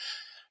opinion,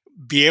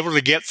 be able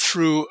to get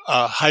through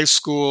a high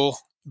school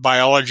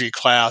biology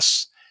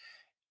class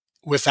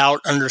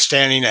without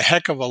understanding a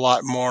heck of a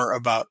lot more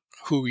about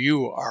who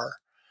you are.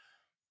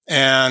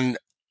 And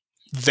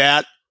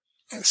that,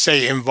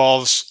 say,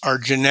 involves our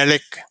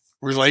genetic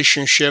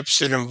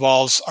relationships. It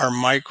involves our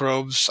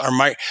microbes.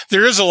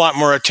 There is a lot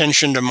more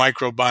attention to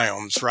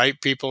microbiomes,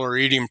 right? People are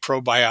eating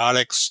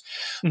probiotics.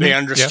 They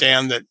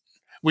understand that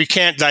we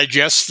can't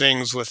digest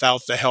things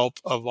without the help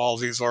of all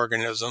these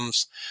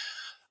organisms.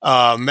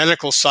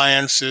 Medical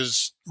science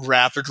is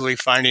rapidly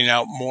finding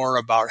out more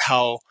about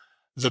how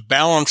the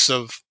balance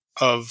of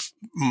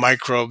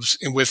microbes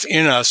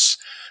within us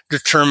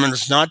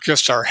determines not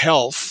just our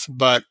health,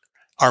 but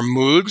our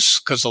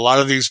moods, because a lot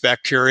of these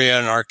bacteria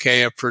and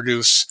archaea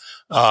produce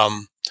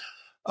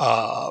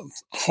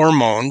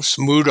hormones,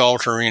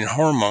 mood-altering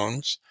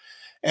hormones.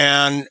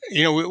 And,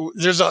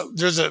 there's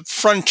a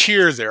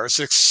frontier there. It's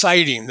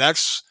exciting. I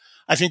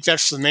think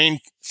that's the main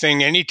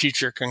thing any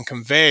teacher can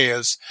convey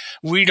is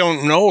we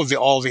don't know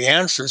all the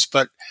answers,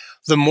 but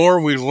the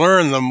more we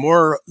learn, the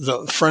more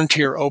the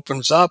frontier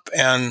opens up,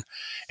 and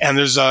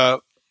there's a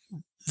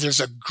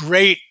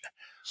great,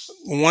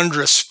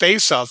 wondrous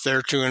space out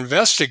there to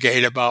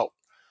investigate about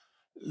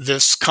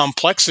this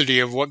complexity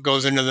of what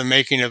goes into the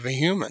making of a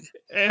human.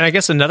 And I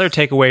guess another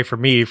takeaway for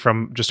me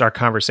from just our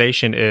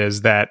conversation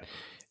is that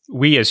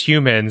we as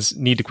humans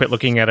need to quit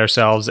looking at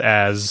ourselves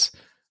as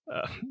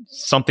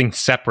something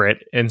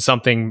separate and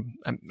something.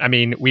 I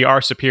mean, we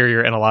are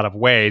superior in a lot of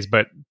ways,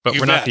 but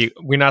we're not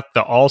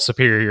the all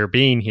superior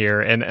being here.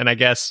 And I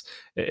guess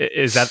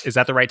is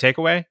that the right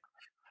takeaway?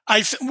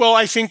 I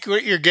think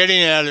what you're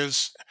getting at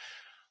is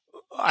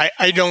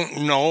I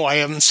don't know. I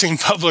haven't seen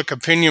public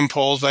opinion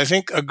polls, but I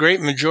think a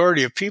great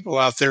majority of people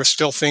out there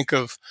still think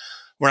of,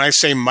 when I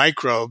say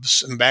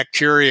microbes and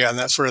bacteria and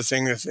that sort of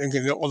thing, they're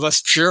thinking, well,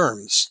 that's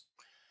germs.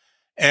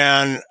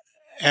 And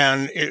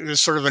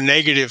there's sort of a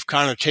negative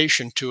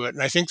connotation to it.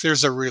 And I think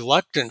there's a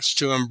reluctance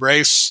to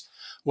embrace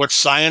what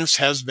science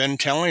has been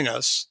telling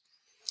us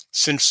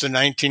since the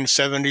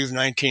 1970s,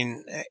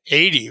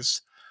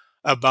 1980s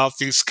about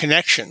these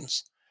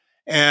connections.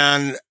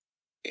 And,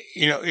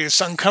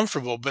 it's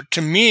uncomfortable. But to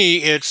me,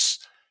 it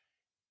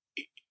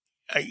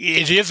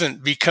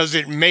isn't, because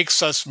it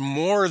makes us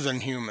more than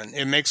human.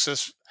 It makes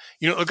us,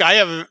 look,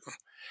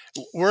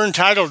 we're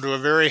entitled to a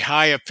very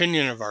high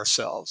opinion of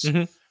ourselves.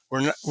 Mm-hmm.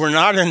 We're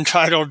not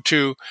entitled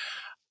to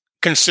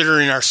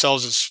considering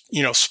ourselves as,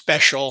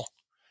 special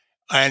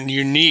and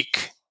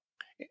unique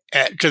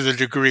to the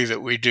degree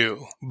that we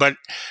do. But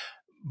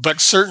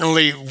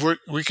certainly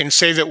we can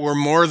say that we're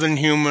more than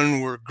human.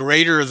 We're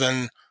greater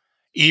than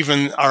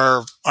even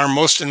our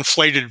most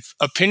inflated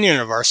opinion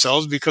of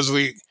ourselves, because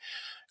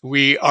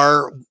we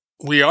are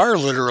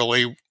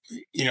literally,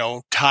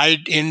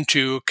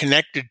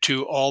 connected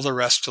to all the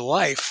rest of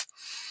life.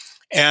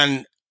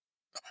 And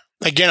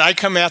again, I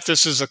come at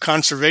this as a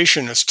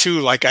conservationist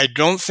too. Like, I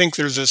don't think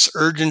there's this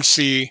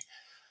urgency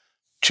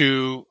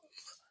to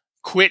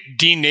quit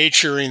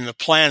denaturing the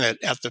planet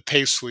at the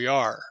pace we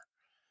are.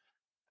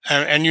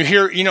 And you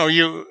hear,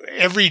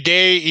 every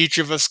day each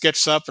of us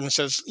gets up and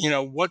says,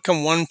 what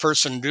can one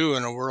person do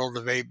in a world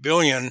of 8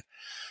 billion?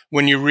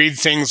 When you read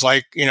things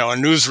like, a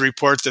news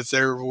report that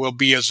there will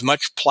be as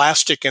much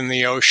plastic in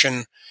the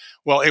ocean,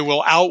 well, it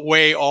will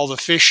outweigh all the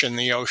fish in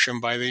the ocean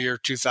by the year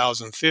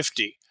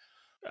 2050.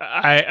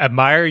 I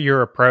admire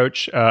your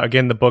approach.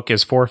 Again, the book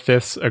is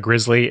 4/5 a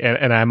Grizzly,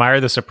 and I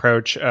admire this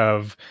approach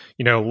of,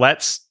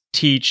 let's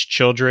teach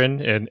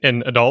children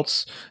and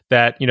adults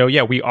that,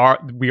 we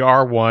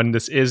are one,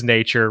 this is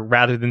nature,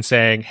 rather than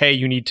saying, hey,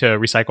 you need to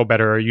recycle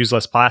better or use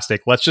less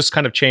plastic. Let's just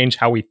kind of change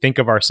how we think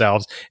of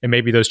ourselves, and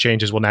maybe those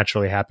changes will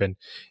naturally happen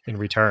in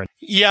return.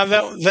 Yeah,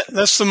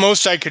 that's the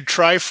most I could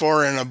try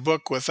for in a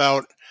book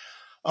without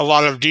a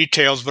lot of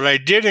details, but I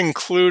did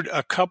include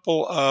a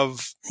couple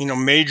of,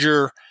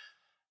 major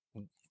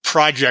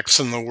projects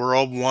in the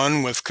world.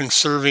 One with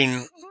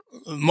conserving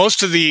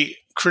most of the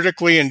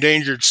critically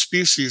endangered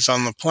species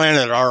on the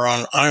planet are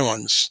on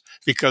islands,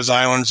 because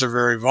islands are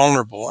very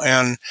vulnerable.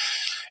 And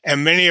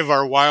many of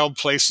our wild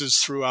places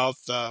throughout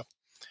the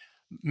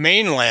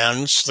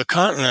mainlands, the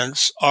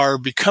continents, are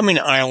becoming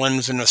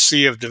islands in a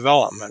sea of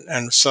development.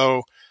 And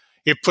so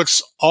it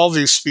puts all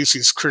these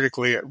species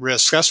critically at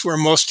risk. That's where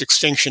most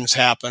extinctions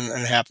happen,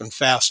 and happen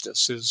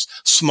fastest, is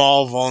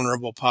small,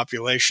 vulnerable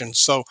populations.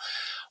 So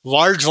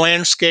large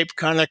landscape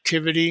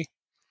connectivity,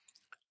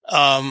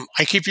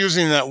 I keep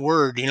using that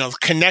word, the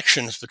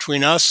connections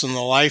between us and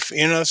the life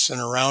in us and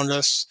around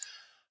us,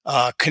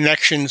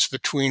 connections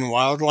between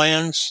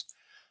wildlands,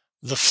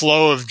 the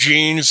flow of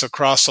genes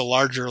across a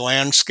larger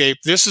landscape.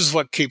 This is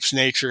what keeps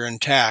nature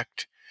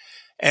intact.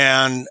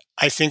 And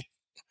I think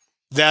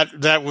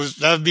that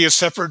would be a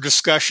separate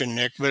discussion,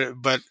 Nick,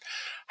 but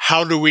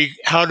how do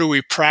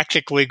we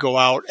practically go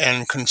out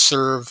and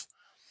conserve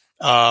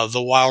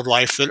the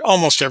wildlife that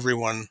almost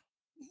everyone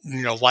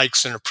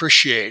likes and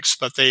appreciates?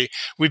 But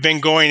we've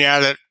been going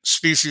at it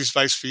species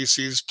by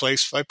species,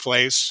 place by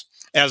place,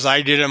 as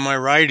I did in my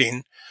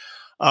writing.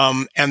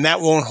 And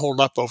that won't hold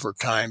up over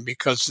time,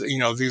 because,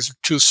 these are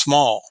too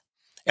small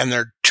and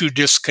they're too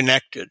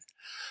disconnected.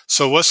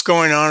 So what's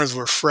going on is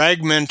we're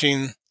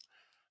fragmenting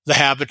the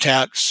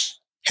habitats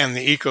and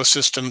the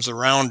ecosystems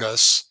around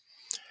us.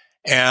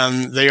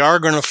 and they are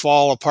going to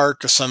fall apart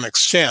to some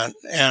extent,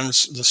 and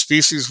the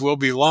species will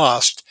be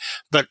lost.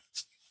 But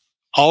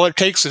all it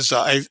takes is,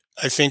 I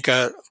think,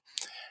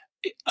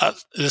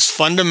 this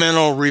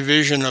fundamental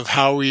revision of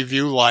how we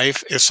view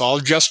life. It's all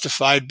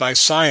justified by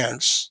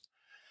science,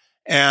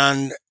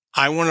 and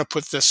I want to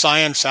put the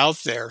science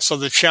out there. So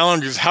the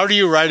challenge is, how do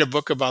you write a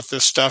book about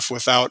this stuff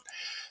without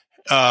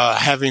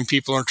having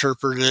people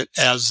interpret it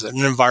as an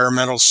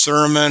environmental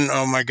sermon?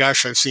 Oh my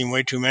gosh, I've seen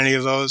way too many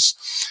of those,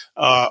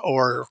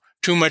 or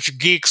too much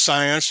geek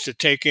science to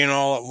take in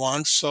all at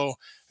once. So it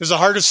was the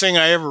hardest thing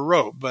I ever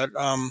wrote, but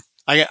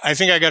I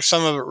think I got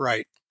some of it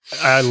right.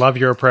 I love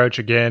your approach.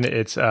 Again,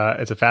 it's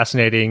a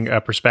fascinating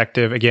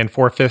perspective. Again,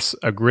 4/5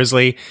 a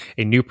grizzly,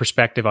 a new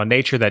perspective on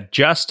nature that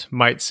just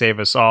might save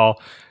us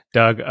all.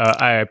 Doug,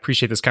 I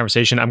appreciate this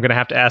conversation. I'm going to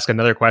have to ask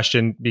another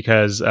question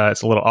because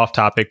it's a little off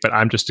topic, but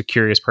I'm just a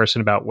curious person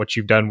about what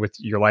you've done with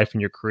your life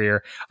and your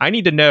career. I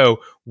need to know,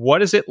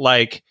 what is it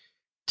like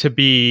to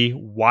be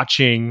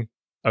watching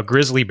a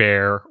grizzly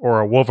bear or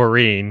a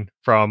wolverine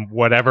from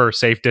whatever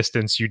safe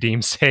distance you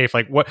deem safe?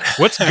 Like,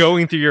 what's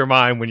going through your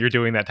mind when you're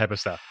doing that type of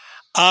stuff?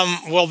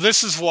 Well,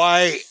 this is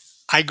why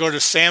I go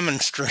to salmon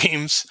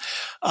streams.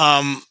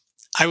 I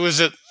was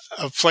at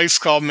a place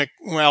called up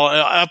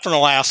in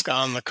Alaska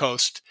on the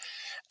coast.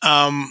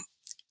 And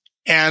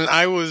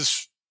I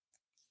was,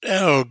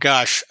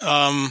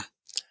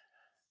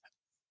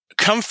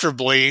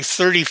 comfortably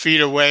 30 feet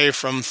away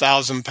from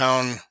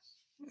 1,000-pound,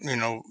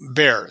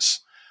 bears,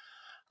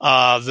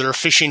 that are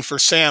fishing for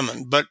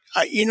salmon. But,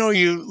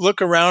 you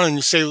look around and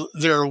you say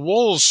there are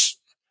wolves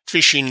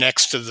fishing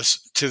next to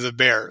the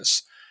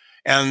bears.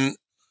 And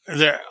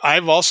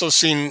I've also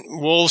seen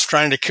wolves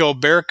trying to kill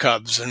bear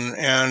cubs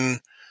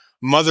and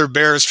mother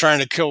bears trying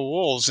to kill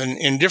wolves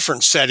in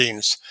different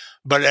settings.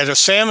 But at a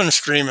salmon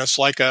stream, it's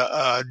like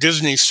a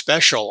Disney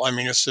special. I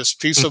mean, it's this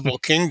peaceable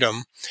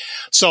kingdom.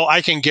 So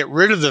I can get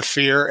rid of the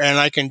fear and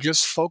I can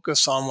just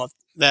focus on what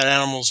that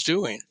animal's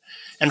doing.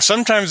 And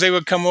sometimes they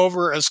would come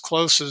over as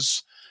close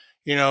as,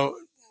 8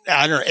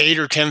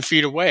 or 10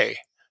 feet away,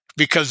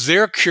 because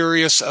they're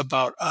curious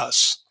about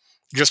us,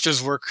 just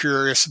as we're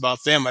curious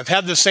about them. I've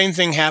had the same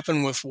thing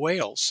happen with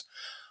whales.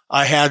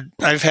 I've had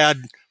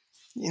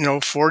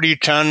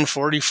 40-ton,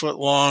 40-foot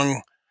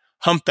long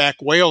humpback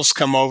whales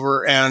come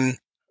over, and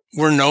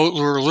we're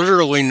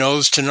literally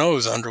nose to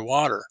nose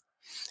underwater.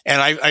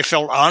 And I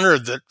felt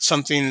honored that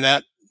something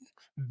that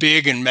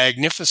big and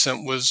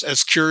magnificent was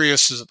as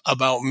curious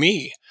about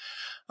me.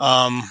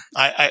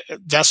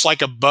 That's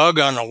like a bug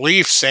on a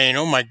leaf saying,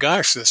 "Oh my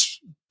gosh, this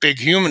big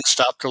human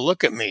stopped to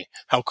look at me.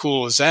 How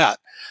cool is that?"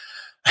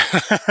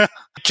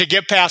 To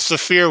get past the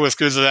fear with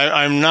grizzlies,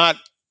 I'm not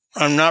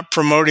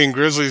promoting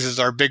grizzlies as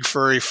our big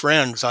furry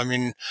friends. I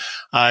mean,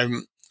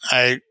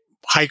 I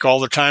hike all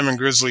the time in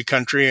grizzly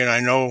country, and I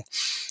know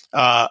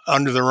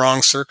under the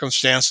wrong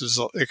circumstances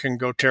it can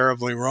go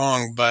terribly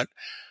wrong. But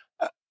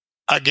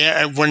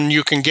again, when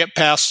you can get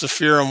past the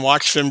fear and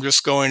watch them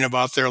just going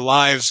about their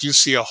lives, you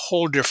see a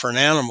whole different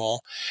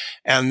animal,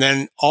 and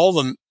then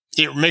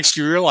it makes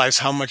you realize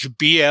how much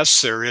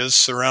BS there is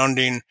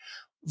surrounding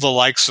the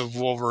likes of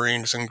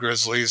wolverines and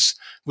grizzlies,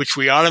 which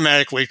we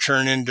automatically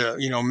turn into,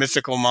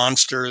 mythical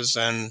monsters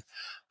and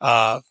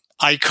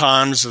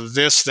icons of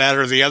this, that,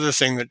 or the other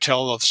thing that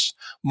tell us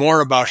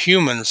more about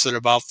humans than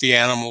about the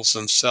animals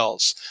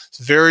themselves. It's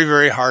very,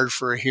 very hard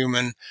for a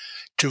human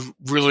to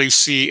really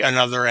see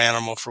another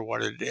animal for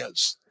what it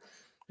is.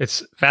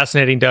 It's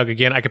fascinating, Doug.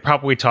 Again, I could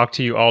probably talk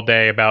to you all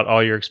day about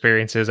all your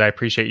experiences. I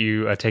appreciate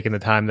you taking the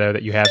time, though,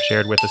 that you have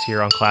shared with us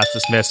here on Class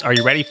Dismissed. Are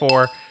you ready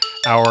for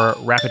our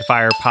rapid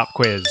fire pop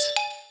quiz?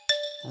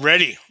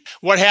 Ready.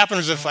 What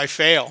happens if I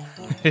fail?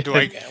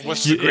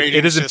 What's the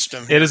grading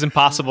system? It is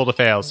impossible to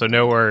fail, so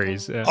no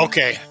worries.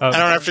 Okay. I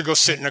don't have to go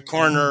sit in a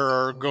corner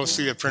or go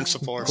see the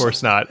principal or something. Of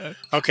course not.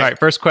 Okay. All right,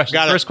 first question.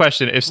 First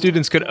question. If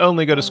students could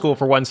only go to school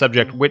for one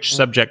subject, which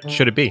subject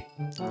should it be?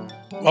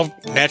 Well,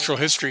 natural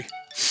history.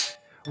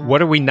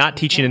 What are we not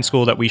teaching in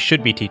school that we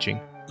should be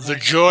teaching? The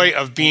joy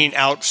of being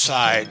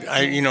outside.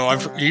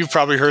 You've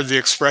probably heard the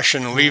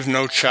expression, leave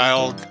no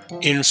child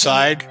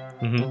inside.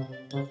 Mm-hmm.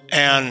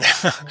 And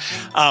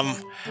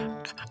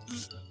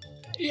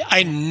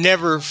I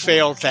never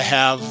failed to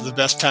have the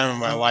best time of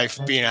my life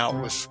being out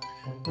with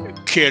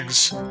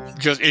kids.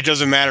 It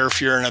doesn't matter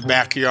if you're in a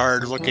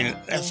backyard looking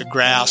at the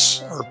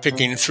grass or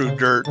picking through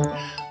dirt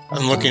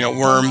and looking at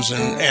worms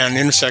and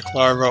insect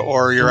larvae,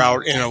 or you're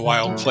out in a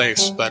wild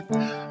place. But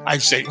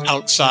I'd say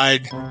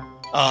outside,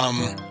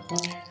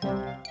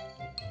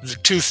 the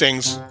two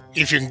things,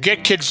 if you can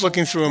get kids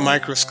looking through a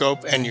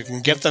microscope and you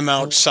can get them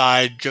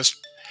outside,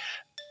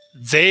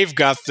 they've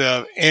got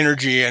the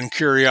energy and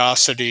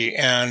curiosity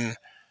and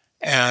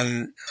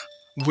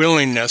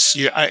willingness.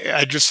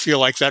 I just feel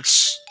like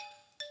that's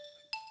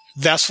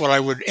what I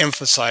would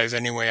emphasize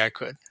any way I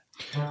could.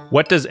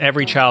 What does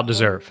every child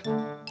deserve?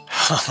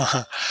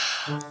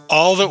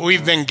 All that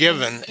we've been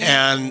given,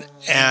 and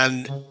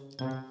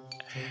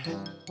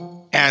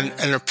and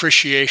an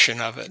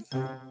appreciation of it.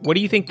 What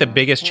do you think the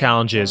biggest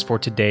challenge is for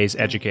today's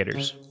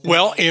educators?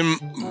 Well, in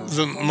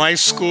my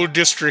school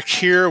district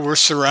here, we're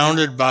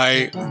surrounded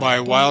by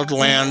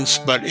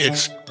wildlands, but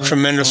it's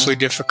tremendously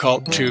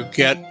difficult to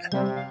get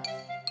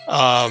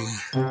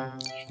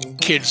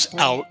kids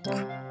out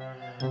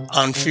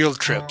on field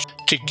trips.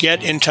 To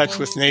get in touch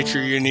with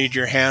nature, you need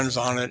your hands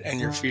on it and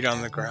your feet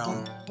on the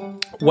ground.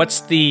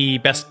 What's the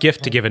best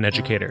gift to give an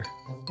educator?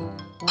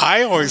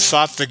 I always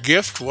thought the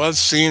gift was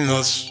seeing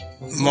those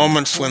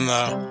moments when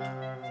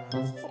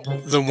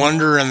the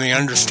wonder and the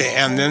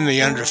understand, and then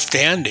the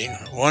understanding,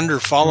 wonder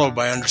followed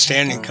by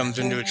understanding, comes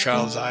into a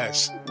child's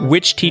eyes.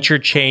 Which teacher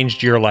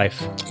changed your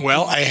life?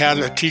 Well, I had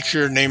a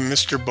teacher named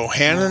Mr.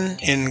 Bohannon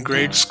in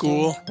grade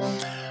school.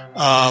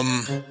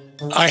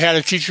 I had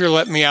a teacher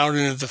let me out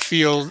into the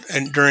field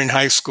during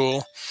high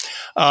school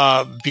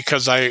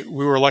because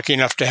we were lucky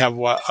enough to have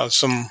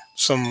some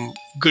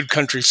good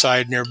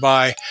countryside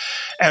nearby.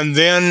 And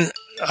then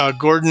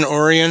Gordon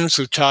Oriens,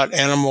 who taught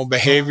animal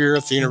behavior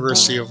at the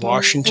University of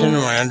Washington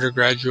in my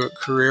undergraduate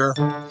career,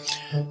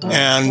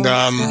 and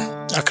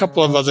a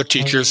couple of other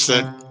teachers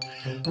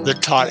that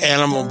taught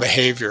animal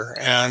behavior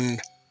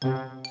and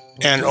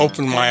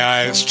opened my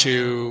eyes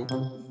to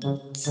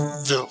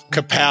the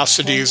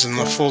capacities and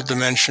the full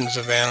dimensions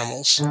of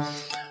animals.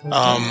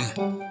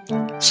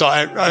 So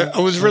I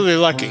was really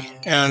lucky,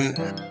 and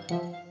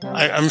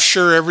I'm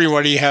sure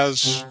everybody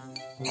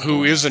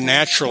who is a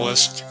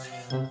naturalist.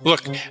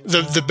 Look,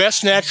 the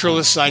best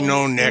naturalists I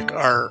know, Nick,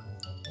 are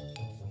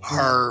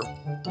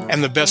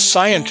and the best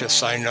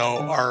scientists I know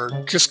are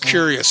just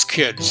curious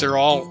kids. They're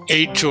all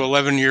 8 to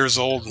 11 years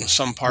old in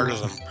some part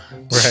of them.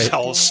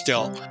 Right.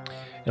 Still.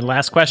 And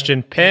last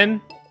question, pen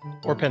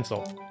or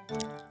pencil?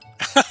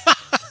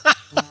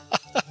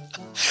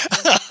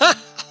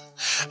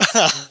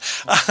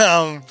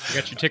 I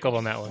got you tickled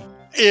on that one.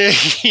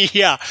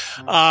 Yeah.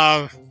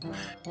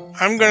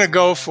 I'm going to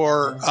go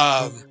for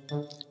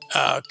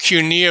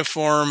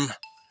cuneiform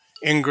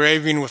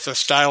engraving with a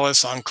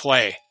stylus on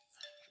clay.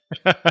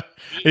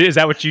 Is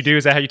that what you do?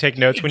 Is that how you take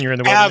notes when you're in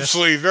the wilderness?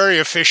 Absolutely. Very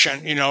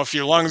efficient. As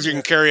long as you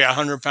can carry a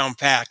 100-pound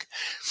pack.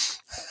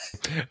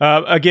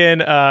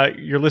 Again,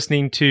 you're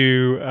listening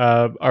to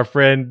our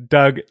friend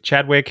Doug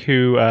Chadwick,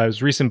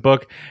 whose recent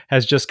book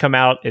has just come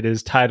out. It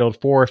is titled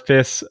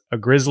 4/5 a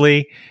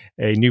Grizzly,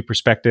 a new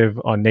perspective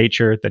on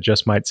nature that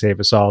just might save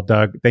us all.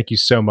 Doug, thank you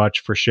so much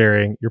for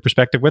sharing your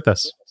perspective with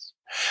us.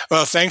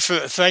 Well, thanks for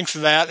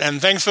that,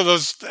 and thanks for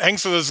those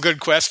good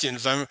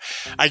questions.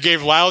 I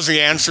gave lousy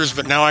answers,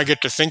 but now I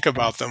get to think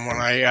about them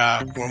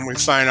when we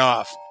sign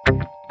off.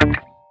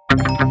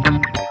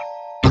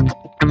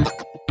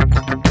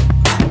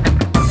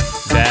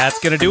 That's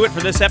going to do it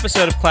for this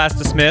episode of Class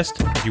Dismissed.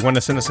 If you want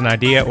to send us an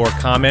idea or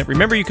comment,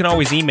 remember you can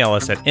always email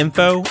us at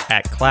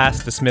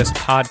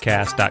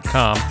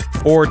info@classdismissedpodcast.com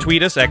or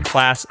tweet us at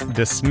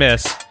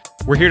classdismiss.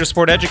 We're here to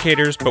support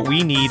educators, but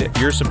we need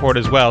your support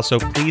as well, so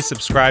please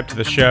subscribe to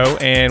the show,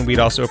 and we'd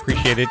also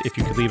appreciate it if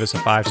you could leave us a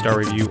 5-star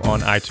review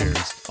on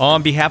iTunes.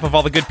 On behalf of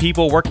all the good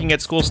people working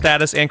at School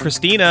Status and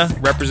Christina,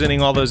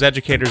 representing all those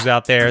educators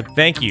out there,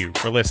 thank you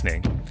for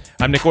listening.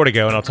 I'm Nick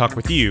Ortego, and I'll talk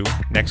with you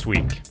next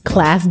week.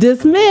 Class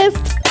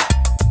dismissed.